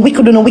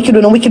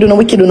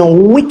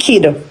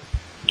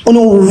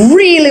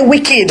 Really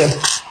wicked.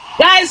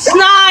 Guys,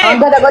 snipe! I'm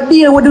better go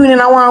deal with doing in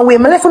a one way. I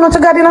left for not to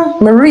God, you know?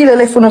 I really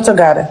left for not to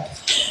God.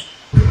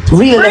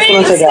 Really left for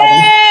not to God.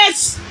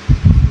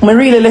 I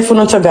really left for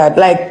not to God.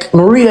 Like, I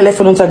really left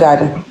for not to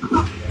God.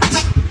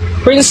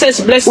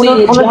 Princess Blessing.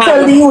 When I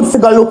tell the youth to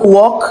go look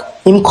work,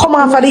 him come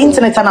off of the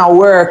internet and I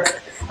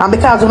work. And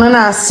because when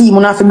I see him,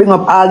 I have to bring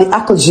up all the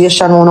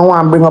accusation when I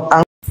want to bring up.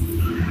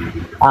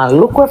 And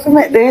look what you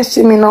make them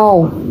see me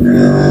now.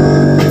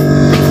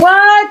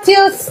 What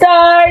you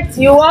start,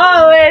 you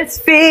always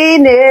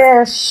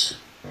finish.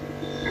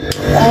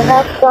 And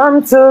I've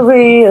come to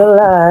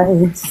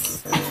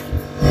realize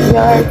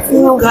you're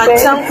too God,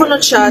 thank you for no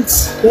chat.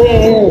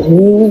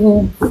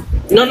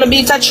 None of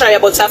it a try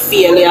about a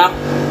failure.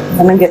 I'm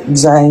gonna get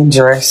dry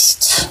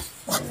dressed.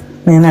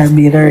 Man, I'll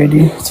be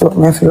ready. So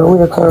I have to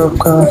wake up.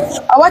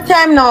 What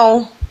time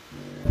now?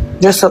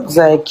 Dress up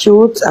like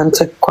cute and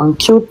take one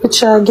cute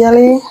picture,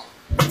 girlie.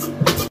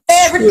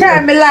 Every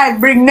time me like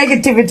bring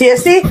negativity, you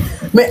see?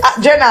 Me,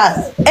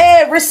 Jenna,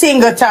 every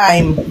single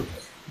time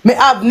me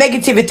have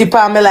negativity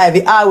for my life,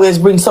 it always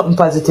bring something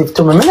positive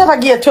to me. Me never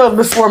get 12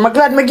 before. I'm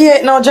glad me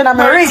get it now, Jenna.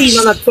 Me rich.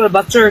 13, not 12,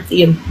 but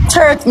 13.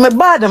 30, me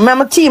bad.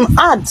 I'm a team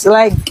ads.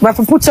 Like, I have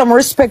to put some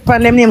respect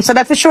on them names. So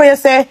that to show you,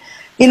 say,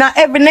 in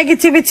every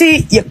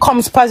negativity, it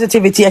comes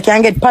positivity. You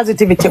can get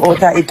positivity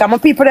out of it. Come on,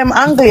 people, them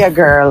angry,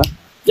 girl.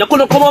 You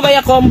couldn't come over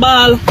here, come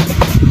ball.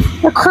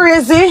 You're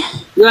crazy.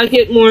 You want to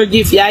get more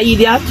gift, you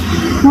idiot?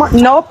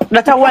 Nope,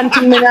 that's one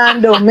thing me not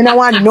do. Me not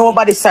want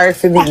nobody sorry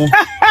for me.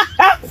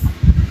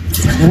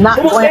 Not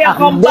going to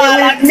happen. They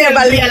will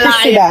never live to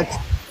see that.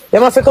 They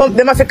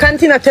must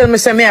continue to tell me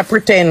say me I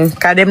pretend,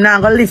 because them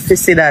not going to live to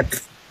see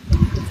that.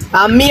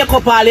 And make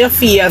up all your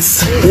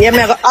fears. Yeah,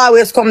 me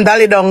always come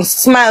dolly down,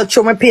 smile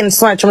through my pain,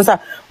 smile through my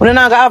stuff. We're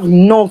not going to have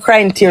no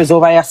crying tears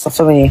over your stuff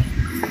for me.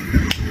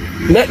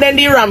 Let them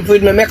the ramp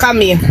with me, make a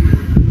me.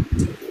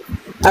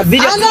 A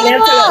video can tell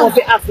you how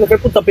to ask me to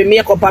put up a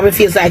makeup on my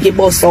face like it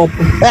bust up.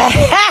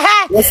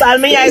 You saw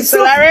me eyes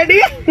already?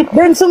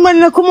 Then someone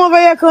no come over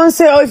here and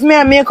say, oh, if me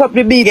I make up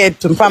the big head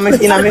to from in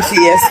my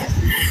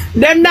face.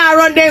 Them now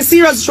run them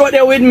serious show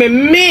there with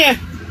me.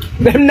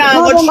 Them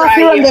now go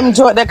try run them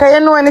joke there, cause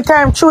you know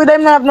anytime true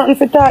them not have nothing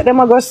to talk,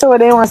 them I go so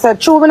they want to say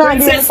true me not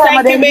give them time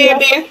of them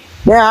baby.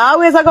 Yeah,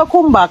 always I go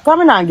come back.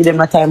 Come and give them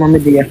the time on the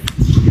day.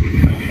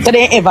 So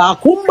they ever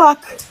come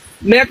back.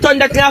 Me turn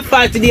that thing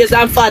 40 days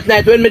and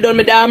fortnight when me done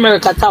me the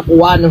America top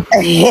 1.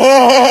 Me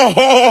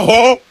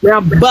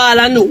a ball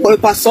and work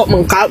for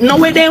something. No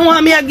way they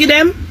want me to give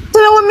them. So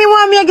they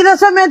want me to give them,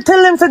 so I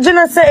tell them to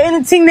Jenna say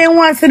anything they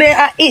want so they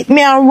eat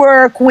me and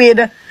work with.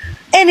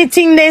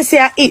 Anything they say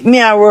I eat me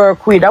and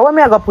work with. That's what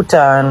me I go put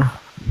on.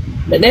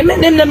 But they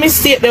make them the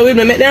mistake there with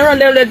me. Make them run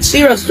them the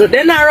serious joke.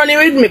 They not running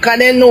with me because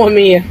they know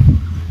me. I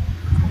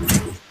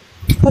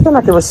don't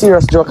know if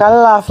serious joke. I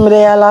laugh me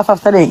there, I laugh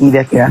after they eat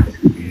it here.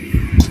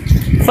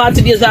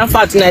 40 days and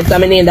 40 nights,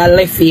 I'm in that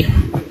left here.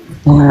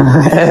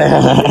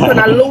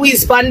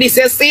 Louis Pandis,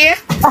 you see?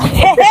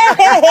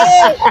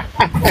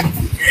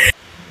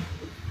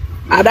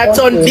 And that's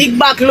on big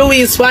back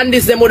Louis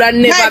Pandis, them would have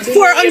never like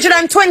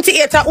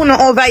 428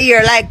 over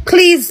here. Like,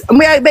 please,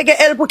 may I beg your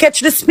help to catch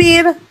the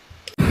speed?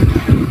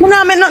 You know,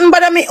 I mean nothing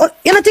but me.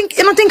 You don't think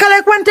I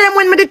like one time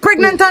when me did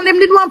pregnant and them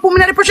didn't want to put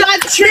me in the pressure?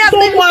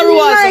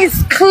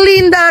 Nice,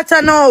 clean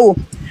data now.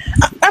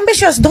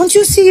 Ambitious, don't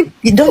you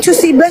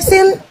see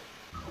blessing?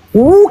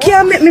 Who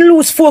can make me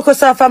lose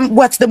focus of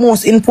what's the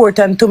most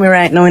important to me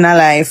right now in our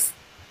life?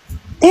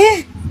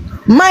 Eh?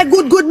 My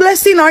good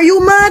blessing, are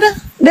you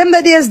mad? Them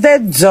the days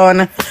dead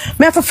done.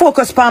 Me have to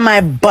focus on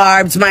my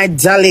barbs, my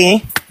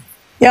jolly.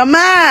 You're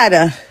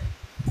mad.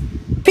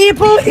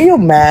 People, you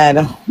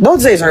mad.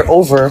 Those days are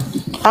over.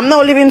 I'm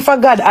now living for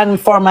God and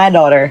for my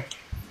daughter.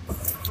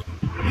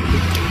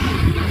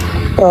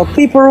 So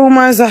people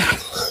rumors,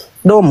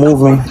 don't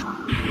move me.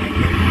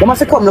 They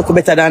must come look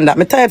better than that.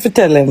 I'm tired for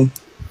telling.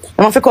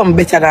 They must come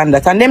better than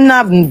that. And them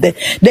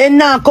they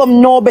not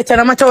come no better.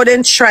 No matter how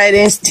they try,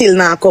 they still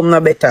not come no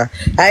better.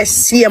 I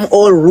see them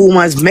all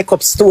rumors, make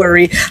up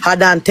story,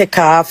 had and take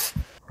off.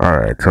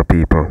 Alright, so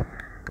people.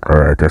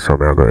 Alright, that's how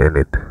I'm going to end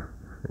it.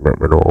 Let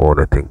me know what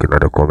you think in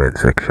the comment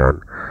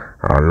section.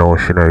 I know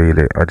she not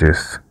really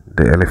address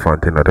the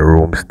elephant in the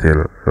room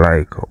still.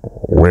 Like,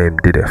 when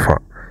did it for?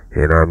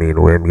 You know what I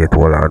mean? When get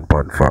all on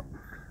pan for.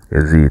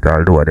 You see it,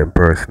 although them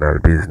personal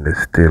business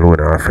still we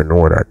don't have to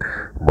know that.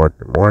 But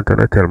I want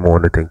to tell me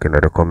what you think in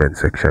the comment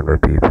section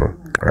with people.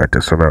 Alright,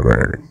 that's how I'm going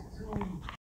to end it.